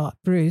who shot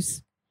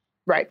Bruce.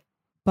 Right.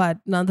 But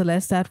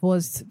nonetheless, that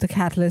was the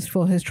catalyst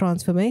for his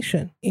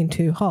transformation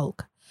into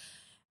Hulk.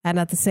 And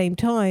at the same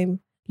time,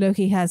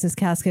 Loki has his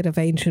casket of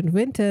ancient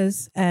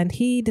winters, and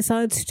he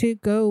decides to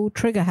go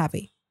trigger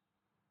happy.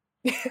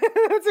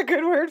 That's a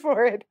good word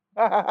for it.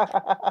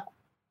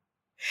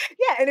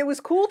 Yeah, and it was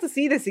cool to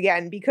see this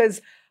again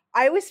because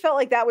I always felt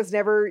like that was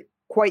never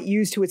quite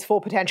used to its full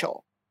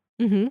potential.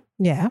 Mm-hmm.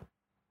 Yeah.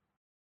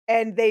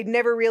 And they'd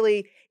never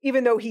really,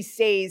 even though he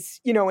stays,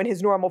 in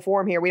his normal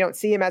form here, we don't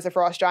see him as a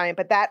frost giant,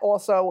 but that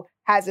also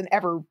hasn't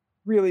ever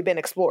really been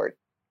explored.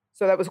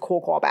 So that was a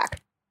cool callback.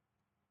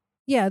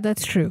 Yeah,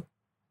 that's true.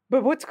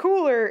 But what's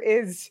cooler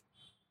is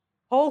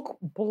Hulk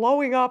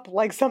blowing up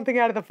like something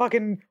out of the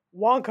fucking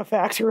Wonka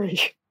factory.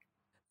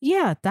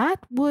 Yeah, that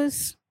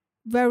was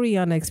very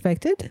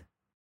unexpected.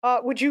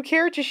 Would you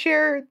care to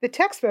share the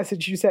text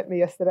message you sent me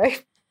yesterday?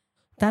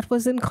 That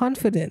was in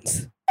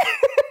confidence.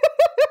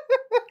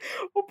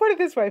 We'll put it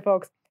this way,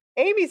 folks.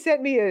 Amy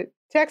sent me a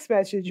text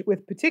message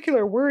with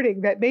particular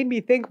wording that made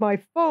me think my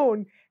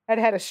phone had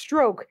had a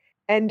stroke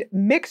and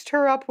mixed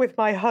her up with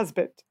my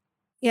husband.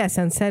 Yes,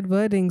 and said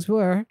wordings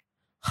were,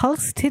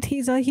 Hulk's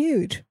titties are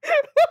huge.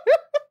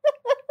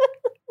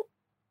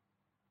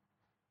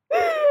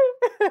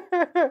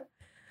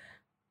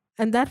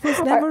 And that was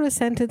never a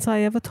sentence I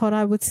ever thought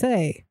I would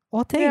say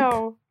or think.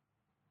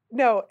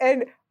 No.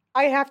 And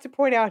I have to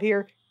point out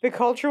here, the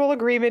cultural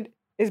agreement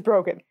is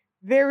broken.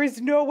 There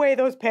is no way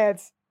those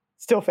pants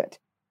still fit.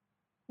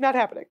 Not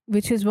happening.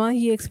 Which is why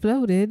he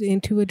exploded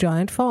into a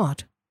giant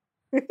fart.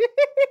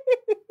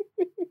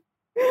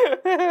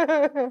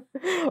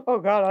 Oh,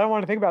 God, I don't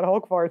want to think about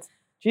Hulk farts.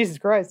 Jesus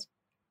Christ.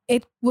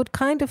 It would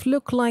kind of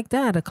look like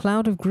that, a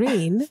cloud of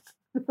green.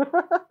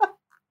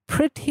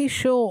 Pretty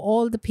sure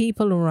all the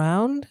people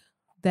around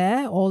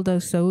there, all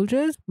those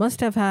soldiers, must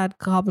have had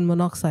carbon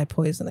monoxide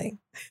poisoning.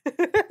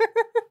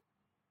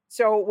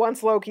 So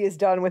once Loki is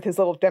done with his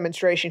little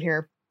demonstration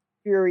here,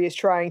 Fury is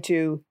trying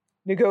to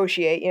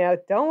negotiate.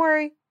 Don't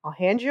worry, I'll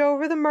hand you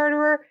over the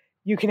murderer.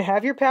 You can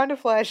have your pound of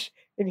flesh.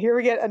 And here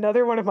we get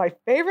another one of my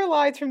favorite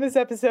lines from this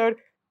episode,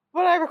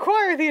 but I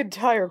require the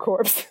entire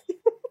corpse.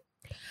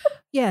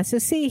 Yeah, so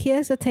see,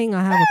 here's the thing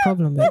I have a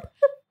problem with.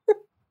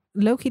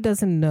 Loki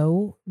doesn't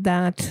know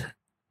that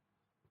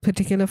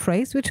particular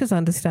phrase, which is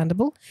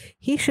understandable.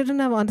 He shouldn't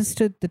have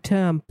understood the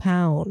term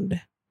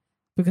pound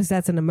because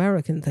that's an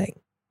American thing.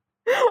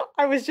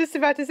 I was just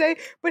about to say,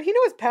 but he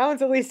knows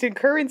pounds at least in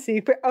currency.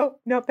 But oh,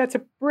 no, that's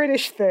a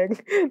British thing,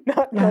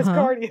 not an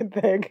Asgardian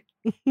thing.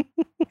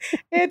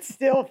 It's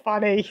still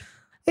funny.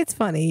 It's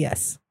funny,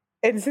 yes.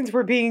 And since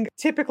we're being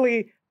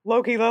typically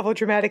Loki level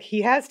dramatic,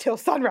 he has till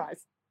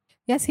sunrise.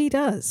 Yes, he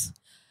does.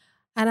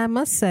 And I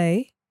must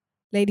say,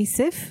 Lady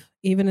Sif,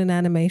 even in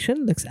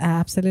animation, looks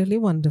absolutely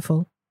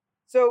wonderful.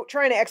 So,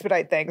 trying to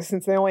expedite things,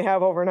 since they only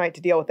have overnight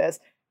to deal with this,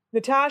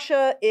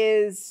 Natasha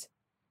is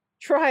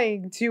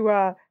trying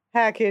to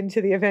hack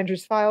into the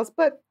Avengers files,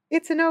 but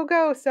it's a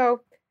no-go,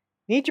 so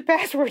need your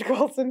password,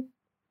 Coulson.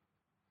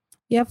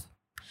 Yep.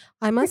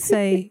 I must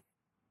say,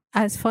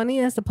 as funny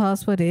as the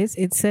password is,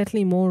 it's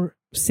certainly more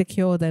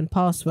secure than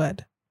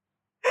password.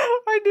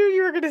 I knew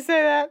you were going to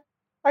say that.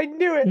 I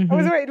knew it. I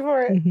was waiting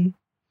for it.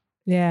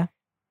 Yeah.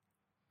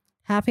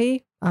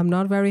 Happy? I'm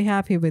not very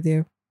happy with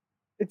you.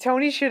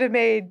 Tony should have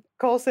made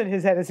Coulson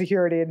his head of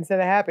security instead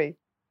of Happy.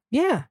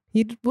 Yeah,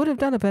 he would have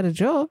done a better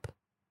job.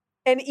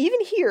 And even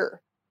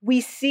here,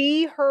 we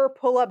see her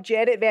pull up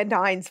Janet Van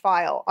Dyne's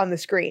file on the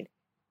screen.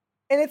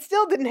 And it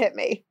still didn't hit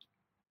me.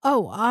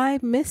 Oh, I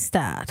missed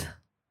that.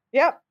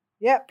 Yep.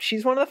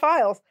 She's one of the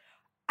files.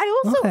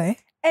 I also,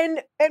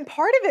 and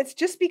part of it's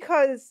just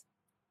because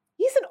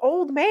he's an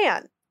old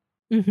man.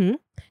 Mm-hmm.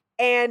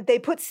 And they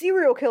put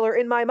serial killer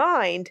in my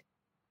mind.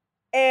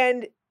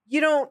 And you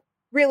don't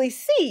really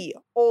see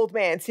old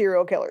man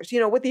serial killers,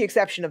 with the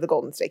exception of the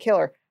Golden State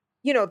Killer.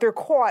 They're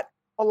caught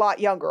a lot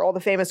younger. All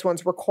the famous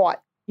ones were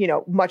caught,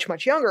 much,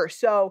 much younger.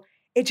 So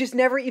it just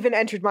never even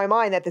entered my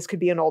mind that this could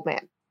be an old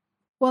man.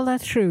 Well,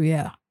 that's true,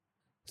 yeah.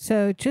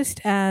 So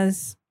just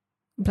as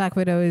Black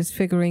Widow is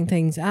figuring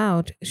things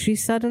out,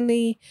 she's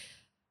suddenly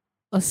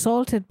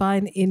assaulted by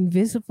an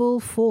invisible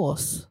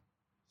force.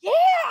 Yeah,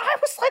 I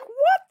was like,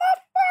 what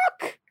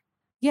the fuck?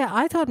 Yeah,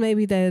 I thought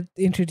maybe they're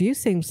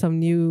introducing some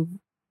new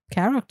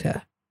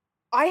character.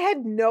 I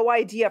had no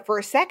idea. For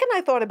a second,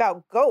 I thought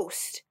about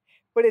Ghost,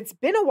 but it's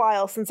been a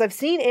while since I've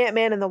seen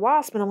Ant-Man and the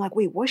Wasp, and I'm like,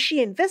 wait, was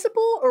she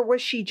invisible or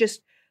was she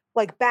just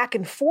like back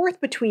and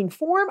forth between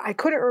form? I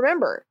couldn't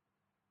remember.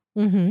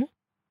 Mm-hmm.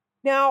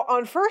 Now,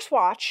 on first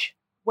watch,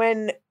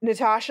 when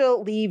Natasha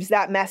leaves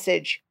that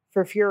message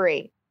for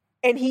Fury,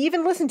 and he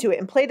even listened to it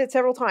and played it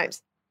several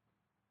times,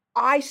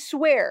 I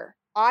swear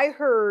I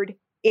heard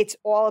it's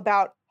all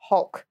about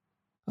Hulk.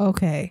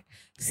 Okay.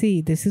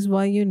 See, this is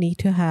why you need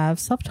to have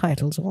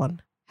subtitles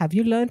on. Have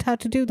you learned how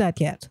to do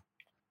that yet?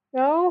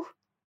 No.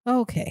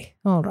 Okay.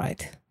 All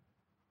right.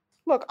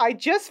 Look, I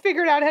just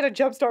figured out how to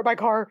jumpstart my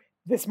car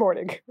this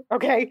morning.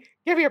 Okay?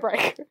 Give me a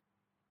break.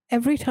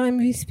 Every time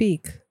we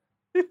speak,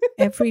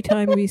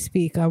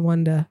 I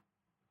wonder.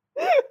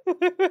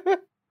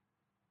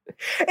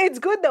 It's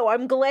good, though.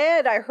 I'm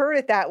glad I heard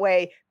it that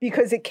way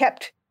because it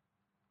kept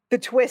the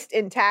twist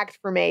intact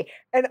for me.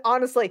 And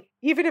honestly,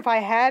 even if I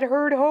had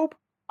heard Hope,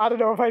 I don't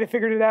know if I'd have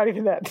figured it out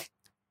even then.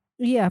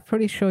 Yeah,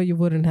 pretty sure you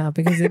wouldn't have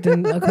because it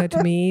didn't occur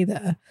to me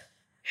either.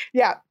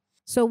 Yeah.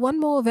 So one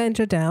more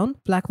Avenger down.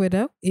 Black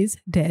Widow is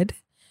dead.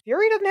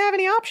 Fury doesn't have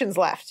any options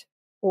left.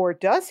 Or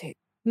does he?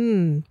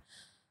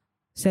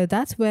 So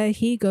that's where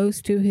he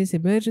goes to his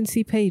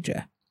emergency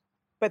pager.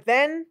 But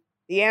then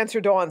the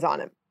answer dawns on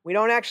him. We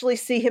don't actually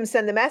see him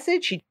send the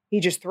message. He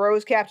just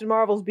throws Captain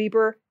Marvel's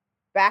beeper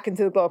back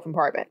into the glove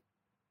compartment.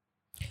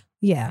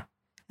 Yeah.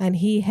 And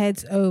he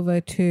heads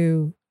over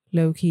to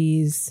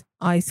Loki's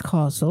ice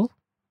castle.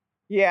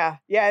 Yeah,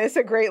 it's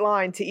a great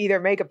line to either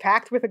make a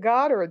pact with a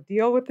god or a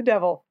deal with the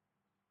devil.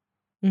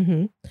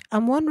 Hmm.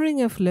 I'm wondering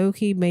if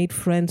Loki made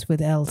friends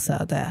with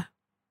Elsa there.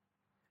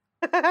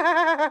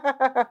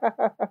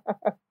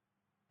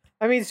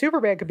 I mean,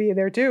 Superman could be in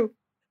there too.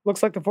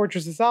 Looks like the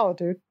Fortress of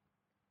Solitude.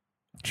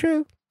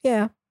 True,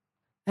 yeah.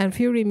 And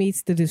Fury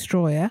meets the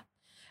Destroyer.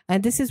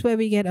 And this is where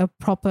we get a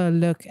proper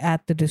look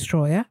at the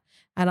Destroyer.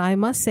 And I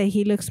must say,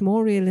 he looks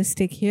more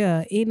realistic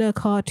here in a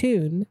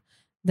cartoon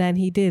than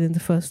he did in the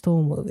first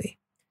Thor movie.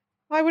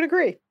 I would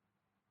agree.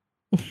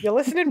 You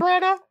listening,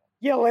 Brenna?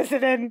 You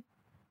listening?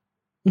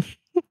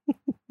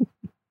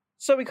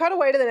 So we cut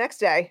away to the next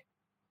day.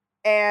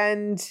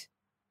 And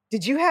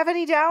did you have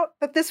any doubt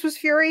that this was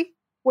Fury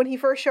when he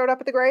first showed up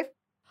at the grave?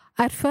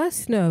 At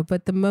first, no.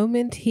 But the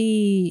moment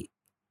he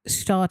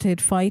started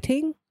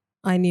fighting,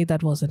 I knew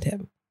that wasn't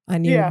him. I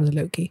knew it was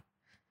Loki.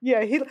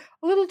 Yeah, he a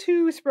little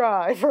too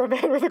spry for a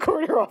man with a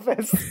corner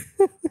office.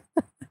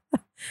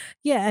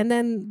 Yeah, and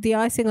then the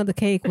icing on the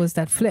cake was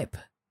that flip.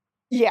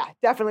 Yeah,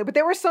 definitely. But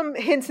there were some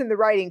hints in the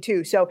writing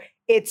too. So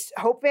it's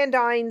Hope Van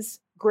Dyne's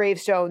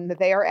gravestone that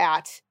they are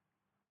at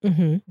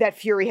that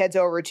Fury heads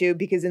over to,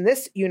 because in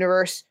this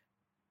universe,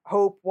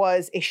 Hope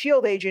was a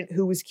S.H.I.E.L.D. agent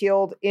who was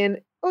killed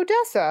in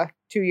Odessa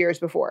 2 years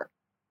before.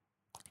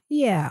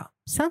 Yeah,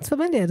 sounds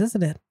familiar,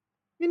 doesn't it?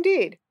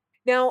 Indeed.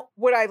 Now,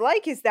 what I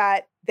like is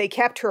that they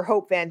kept her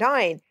Hope Van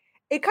Dyne.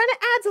 It kind of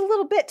adds a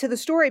little bit to the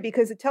story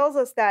because it tells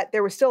us that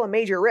there was still a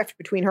major rift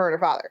between her and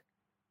her father.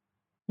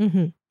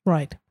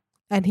 Right.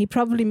 And he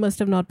probably must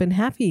have not been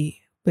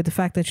happy with the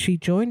fact that she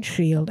joined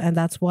S.H.I.E.L.D. and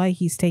that's why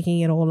he's taking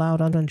it all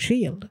out on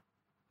S.H.I.E.L.D.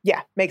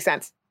 Yeah, makes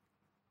sense.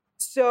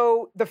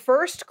 So the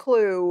first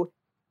clue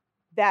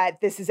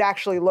that this is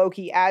actually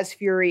Loki as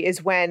Fury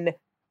is when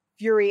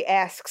Fury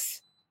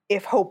asks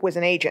if Hope was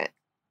an agent.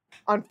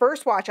 On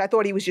first watch, I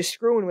thought he was just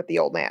screwing with the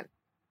old man.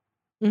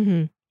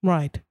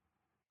 Right.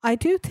 I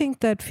do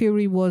think that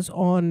Fury was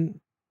on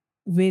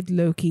with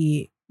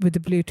Loki with the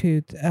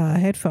Bluetooth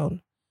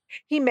headphone.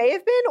 He may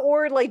have been,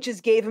 or like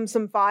just gave him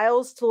some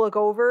files to look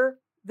over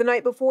the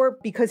night before,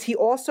 because he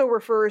also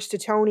refers to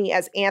Tony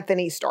as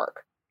Anthony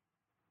Stark.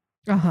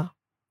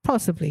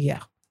 Possibly, yeah.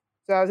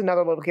 So that was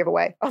another little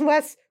giveaway.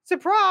 Unless,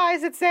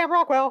 surprise, it's Sam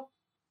Rockwell.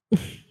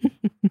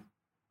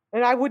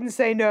 And I wouldn't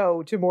say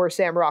no to more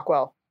Sam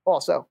Rockwell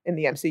also in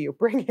the MCU.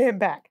 Bring him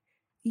back.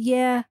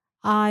 Yeah,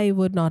 I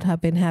would not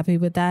have been happy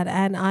with that.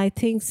 And I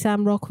think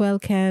Sam Rockwell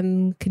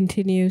can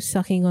continue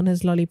sucking on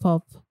his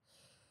lollipop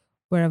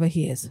wherever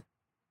he is.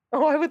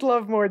 Oh, I would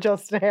love more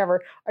Justin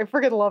Hammer. I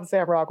freaking love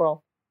Sam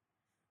Rockwell.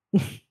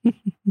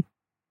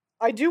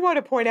 I do want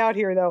to point out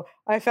here, though,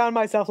 I found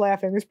myself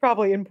laughing. It's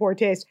probably in poor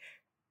taste.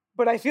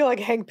 But I feel like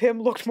Hank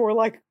Pym looked more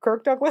like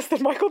Kirk Douglas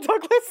than Michael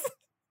Douglas.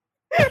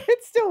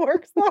 It still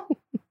works, though.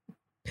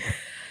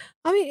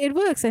 I mean, it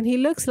works, and he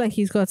looks like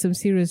he's got some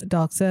serious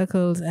dark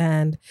circles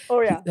and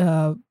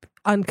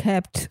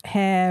unkept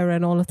hair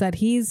and all of that.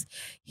 He's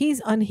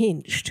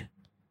unhinged.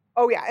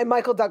 Oh, yeah, and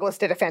Michael Douglas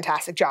did a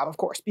fantastic job, of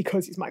course,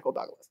 because he's Michael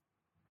Douglas.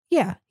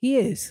 Yeah, he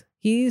is.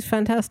 He's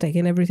fantastic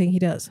in everything he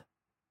does.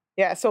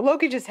 Yeah, so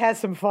Loki just has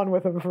some fun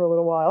with him for a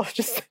little while.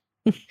 Just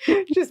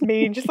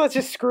mean. Let's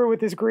just screw with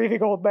this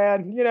grieving old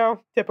man. You know,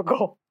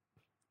 typical.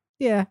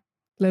 Yeah,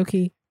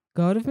 Loki,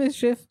 god of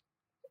mischief.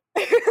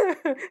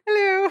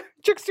 Hello,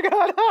 trickster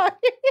god. Hi.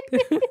 You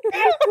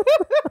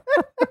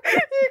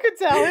could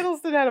tell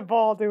Hiddleston had a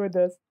ball doing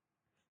this.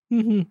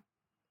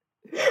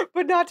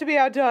 But not to be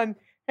outdone,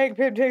 Hank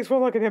Pym takes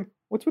one look at him.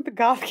 What's with the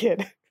goth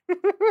kid?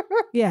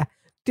 Yeah,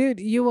 dude,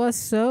 you are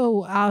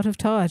so out of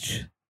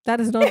touch. That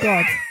is not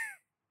God.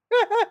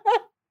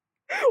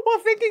 Well,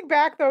 thinking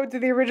back, though, to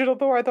the original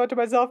Thor, I thought to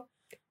myself,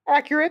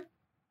 accurate.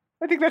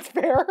 I think that's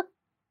fair.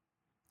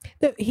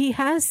 He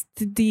has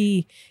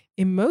the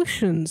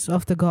emotions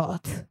of the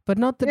god, but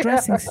not the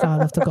dressing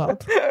style of the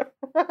god.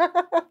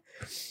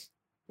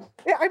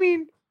 Yeah, I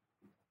mean,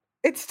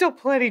 it's still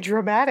plenty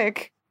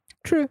dramatic.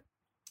 True.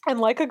 And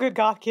like a good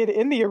goth kid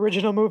in the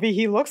original movie,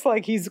 he looks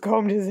like he's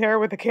combed his hair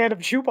with a can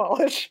of shoe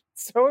polish.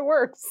 So it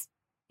works.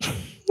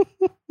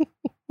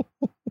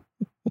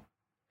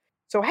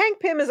 So Hank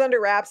Pym is under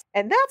wraps,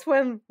 and that's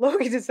when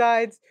Loki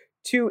decides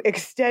to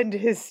extend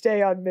his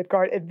stay on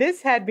Midgard. And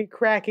this had me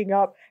cracking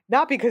up,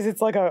 not because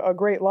it's like a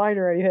great line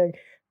or anything,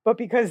 but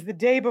because the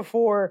day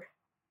before,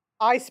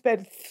 I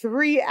spent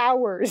 3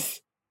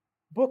 hours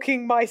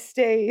booking my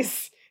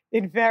stays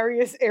in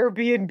various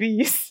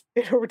Airbnbs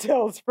in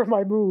hotels for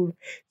my move.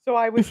 So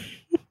I was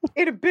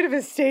in a bit of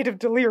a state of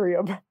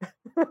delirium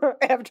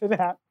after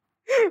that.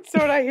 So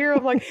when I hear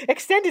him like,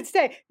 extended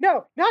stay,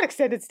 no, not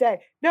extended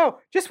stay, no,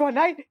 just one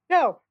night,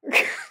 no.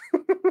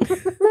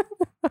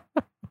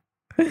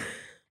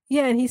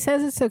 Yeah, and he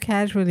says it so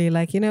casually,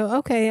 like,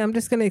 okay, I'm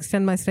just going to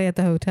extend my stay at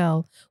the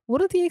hotel.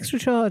 What are the extra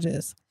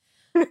charges?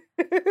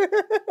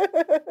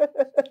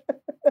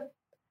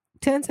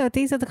 Turns out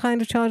these are the kind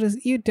of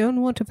charges you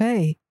don't want to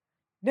pay.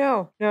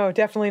 No,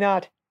 definitely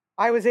not.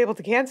 I was able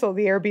to cancel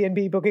the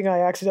Airbnb booking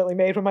I accidentally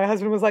made when my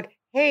husband was like,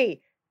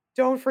 hey,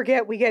 don't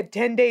forget we get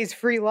 10 days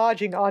free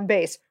lodging on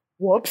base.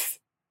 Whoops.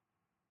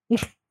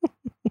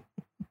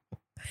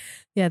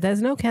 Yeah,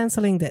 there's no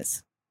canceling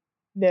this.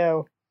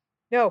 No.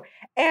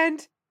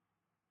 And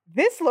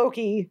this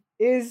Loki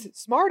is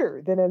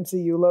smarter than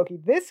MCU Loki.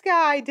 This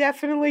guy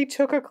definitely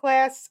took a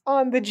class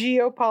on the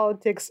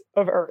geopolitics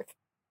of Earth.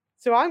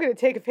 So I'm going to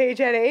take a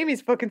page out of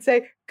Amy's book and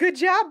say, good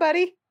job,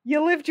 buddy.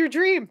 You lived your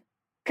dream.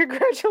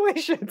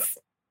 Congratulations.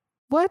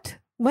 What?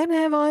 When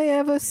have I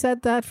ever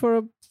said that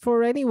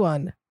for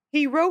anyone?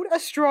 He wrote a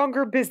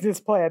stronger business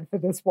plan for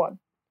this one.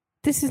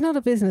 This is not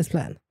a business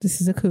plan.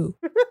 This is a coup.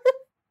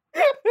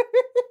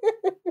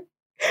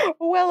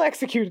 Well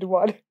executed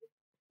one.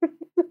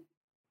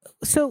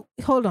 So,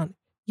 hold on.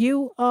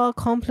 You are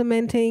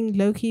complimenting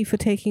Loki for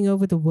taking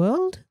over the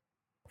world?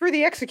 For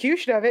the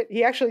execution of it,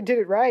 he actually did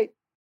it right.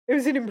 It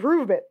was an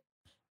improvement.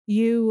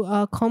 You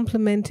are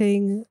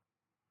complimenting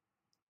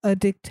a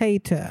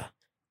dictator.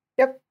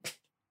 Yep.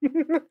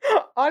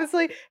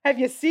 Honestly, have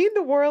you seen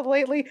the world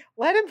lately?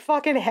 Let him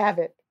fucking have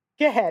it.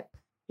 Go ahead.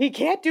 He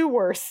can't do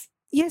worse.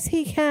 Yes,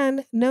 he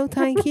can. No,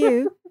 thank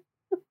you.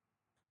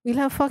 We'll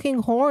have fucking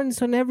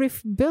horns on every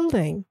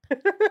building.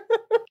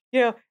 You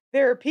know,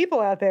 there are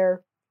people out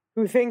there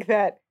who think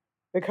that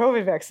the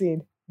COVID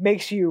vaccine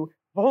makes you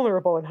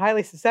vulnerable and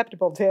highly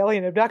susceptible to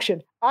alien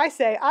abduction. I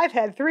say, I've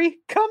had 3.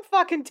 Come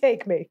fucking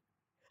take me.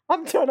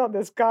 I'm done on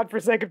this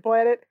godforsaken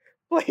planet.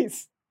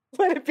 Please,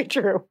 let it be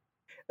true.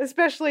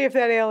 Especially if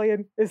that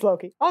alien is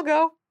Loki. I'll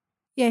go.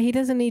 Yeah, he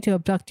doesn't need to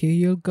abduct you.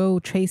 You'll go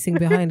chasing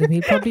behind him.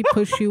 He'll probably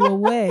push you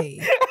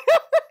away.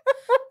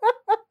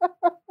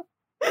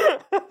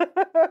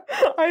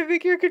 I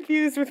think you're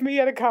confused with me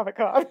at a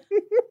Comic-Con.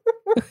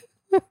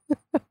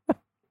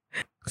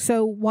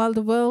 So while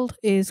the world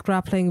is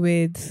grappling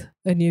with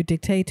a new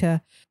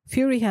dictator,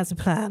 Fury has a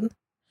plan,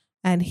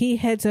 and he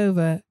heads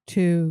over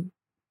to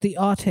the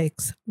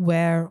Arctics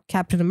where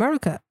Captain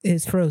America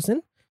is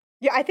frozen.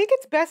 Yeah, I think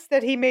it's best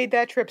that he made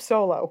that trip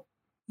solo.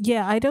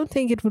 Yeah, I don't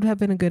think it would have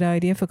been a good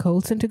idea for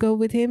Coulson to go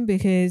with him,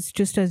 because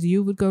just as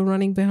you would go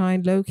running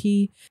behind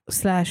Loki /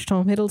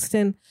 Tom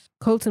Hiddleston,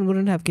 Coulson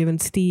wouldn't have given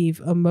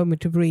Steve a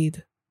moment to breathe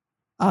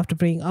after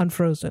being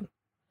unfrozen.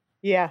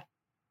 Yeah.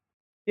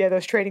 Yeah,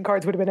 those trading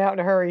cards would have been out in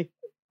a hurry.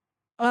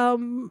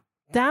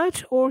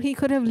 That, or he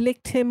could have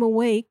licked him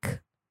awake.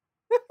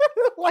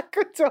 Like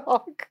a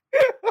dog.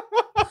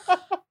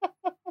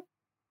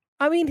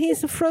 I mean,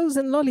 he's a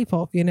frozen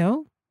lollipop, you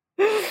know?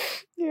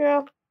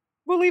 Yeah.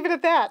 We'll leave it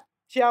at that,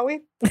 shall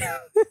we?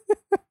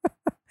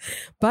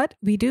 But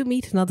we do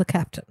meet another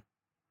captain.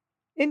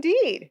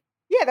 Indeed.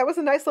 Yeah, that was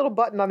a nice little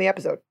button on the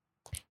episode.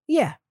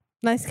 Yeah,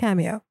 nice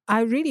cameo.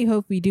 I really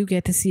hope we do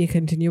get to see a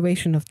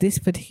continuation of this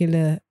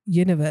particular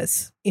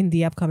universe in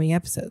the upcoming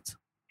episodes.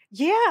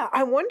 Yeah,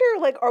 I wonder,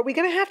 like, are we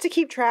going to have to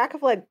keep track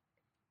of, like,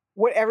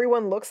 what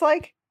everyone looks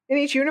like in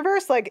each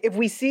universe? Like, if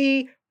we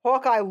see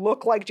Hawkeye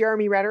look like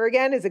Jeremy Renner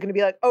again, is it going to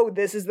be like, oh,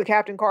 this is the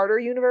Captain Carter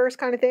universe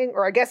kind of thing?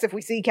 Or I guess if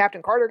we see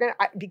Captain Carter again,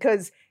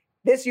 because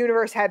this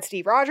universe had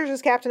Steve Rogers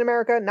as Captain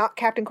America, not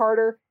Captain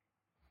Carter.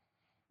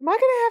 Am I going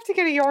to have to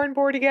get a yarn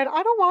board again?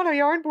 I don't want a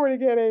yarn board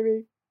again,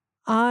 Amy.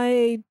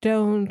 I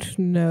don't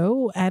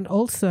know. And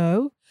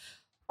also,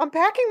 I'm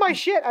packing my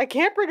shit. I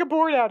can't bring a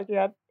board out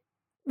again.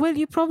 Well,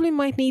 you probably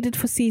might need it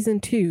for season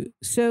 2.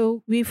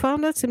 So we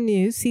found out some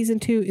news. Season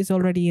 2 is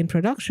already in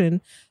production,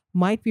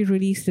 might be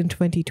released in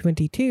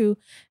 2022.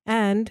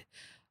 And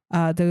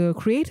the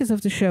creators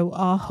of the show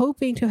are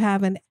hoping to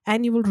have an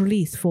annual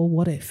release for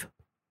What If.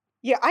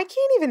 Yeah, I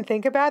can't even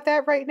think about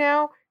that right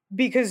now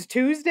because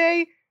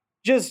Tuesday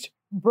just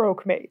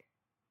broke me.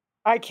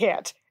 I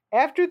can't.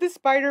 After the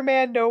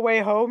Spider-Man No Way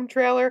Home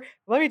trailer,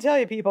 let me tell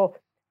you, people,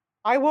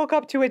 I woke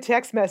up to a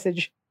text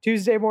message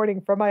Tuesday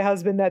morning from my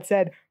husband that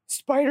said,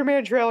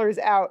 Spider-Man trailer is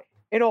out,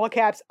 in all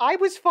caps. I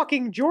was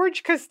fucking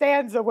George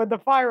Costanza when the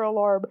fire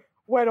alarm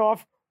went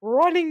off,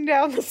 running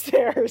down the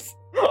stairs.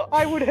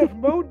 I would have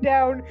mowed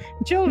down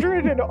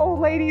children and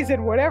old ladies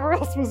and whatever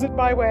else was in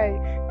my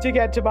way to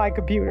get to my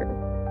computer.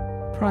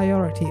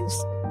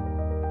 Priorities.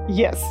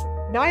 Yes.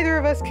 Neither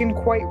of us can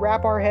quite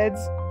wrap our heads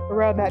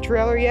around that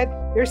trailer yet.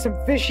 There's some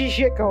fishy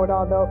shit going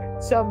on, though.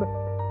 Some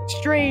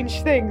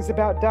strange things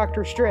about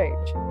Doctor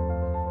Strange.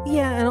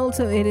 Yeah, and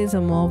also it is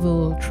a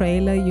Marvel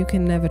trailer. You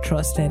can never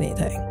trust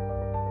anything.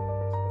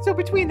 So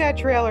between that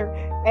trailer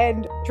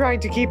and trying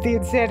to keep the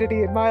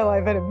insanity in my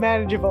life at a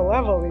manageable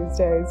level these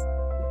days,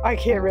 I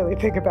can't really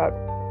think about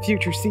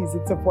future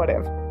seasons of What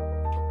If.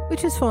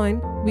 Which is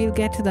fine. We'll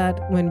get to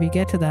that when we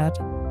get to that.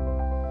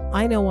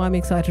 I know I'm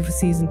excited for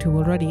season 2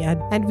 already,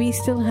 and we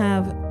still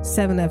have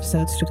 7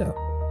 episodes to go.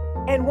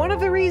 And one of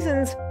the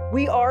reasons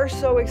we are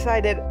so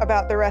excited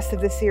about the rest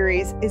of the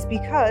series is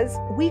because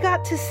we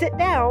got to sit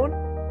down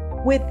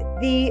with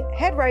the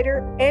head writer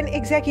and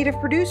executive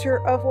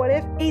producer of What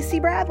If, AC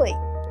Bradley.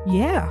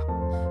 Yeah.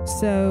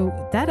 So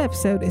that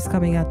episode is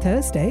coming out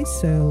Thursday,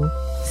 so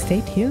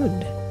stay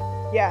tuned.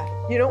 Yeah,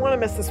 you don't want to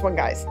miss this one,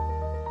 guys.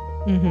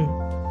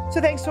 Mm-hmm. So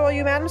thanks to all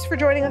you madams for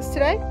joining us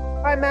today.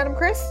 I'm Madam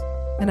Chris.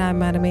 And I'm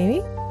Madam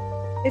Amy.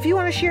 If you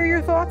want to share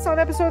your thoughts on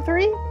episode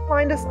 3,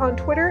 find us on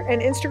Twitter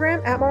and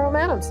Instagram at Marvel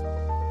Madams.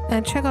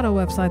 And check out our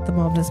website,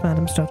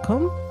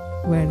 themarvelousmadams.com,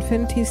 where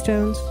Infinity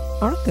Stones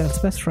are a girl's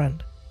best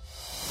friend.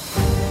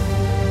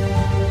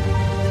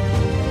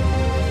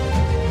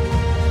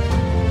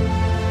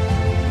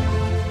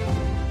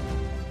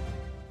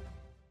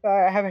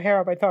 I have a hair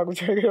on my tongue. I'm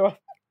trying to get it off.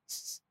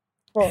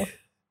 Oh.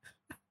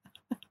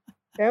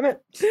 Damn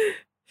it.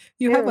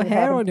 You have a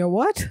hair on your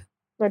what?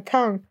 My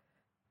tongue.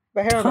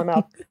 The hair on my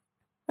mouth.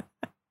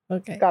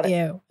 Okay. Got it.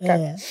 Ew.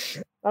 Okay.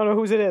 I don't know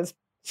whose it is.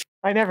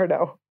 I never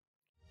know.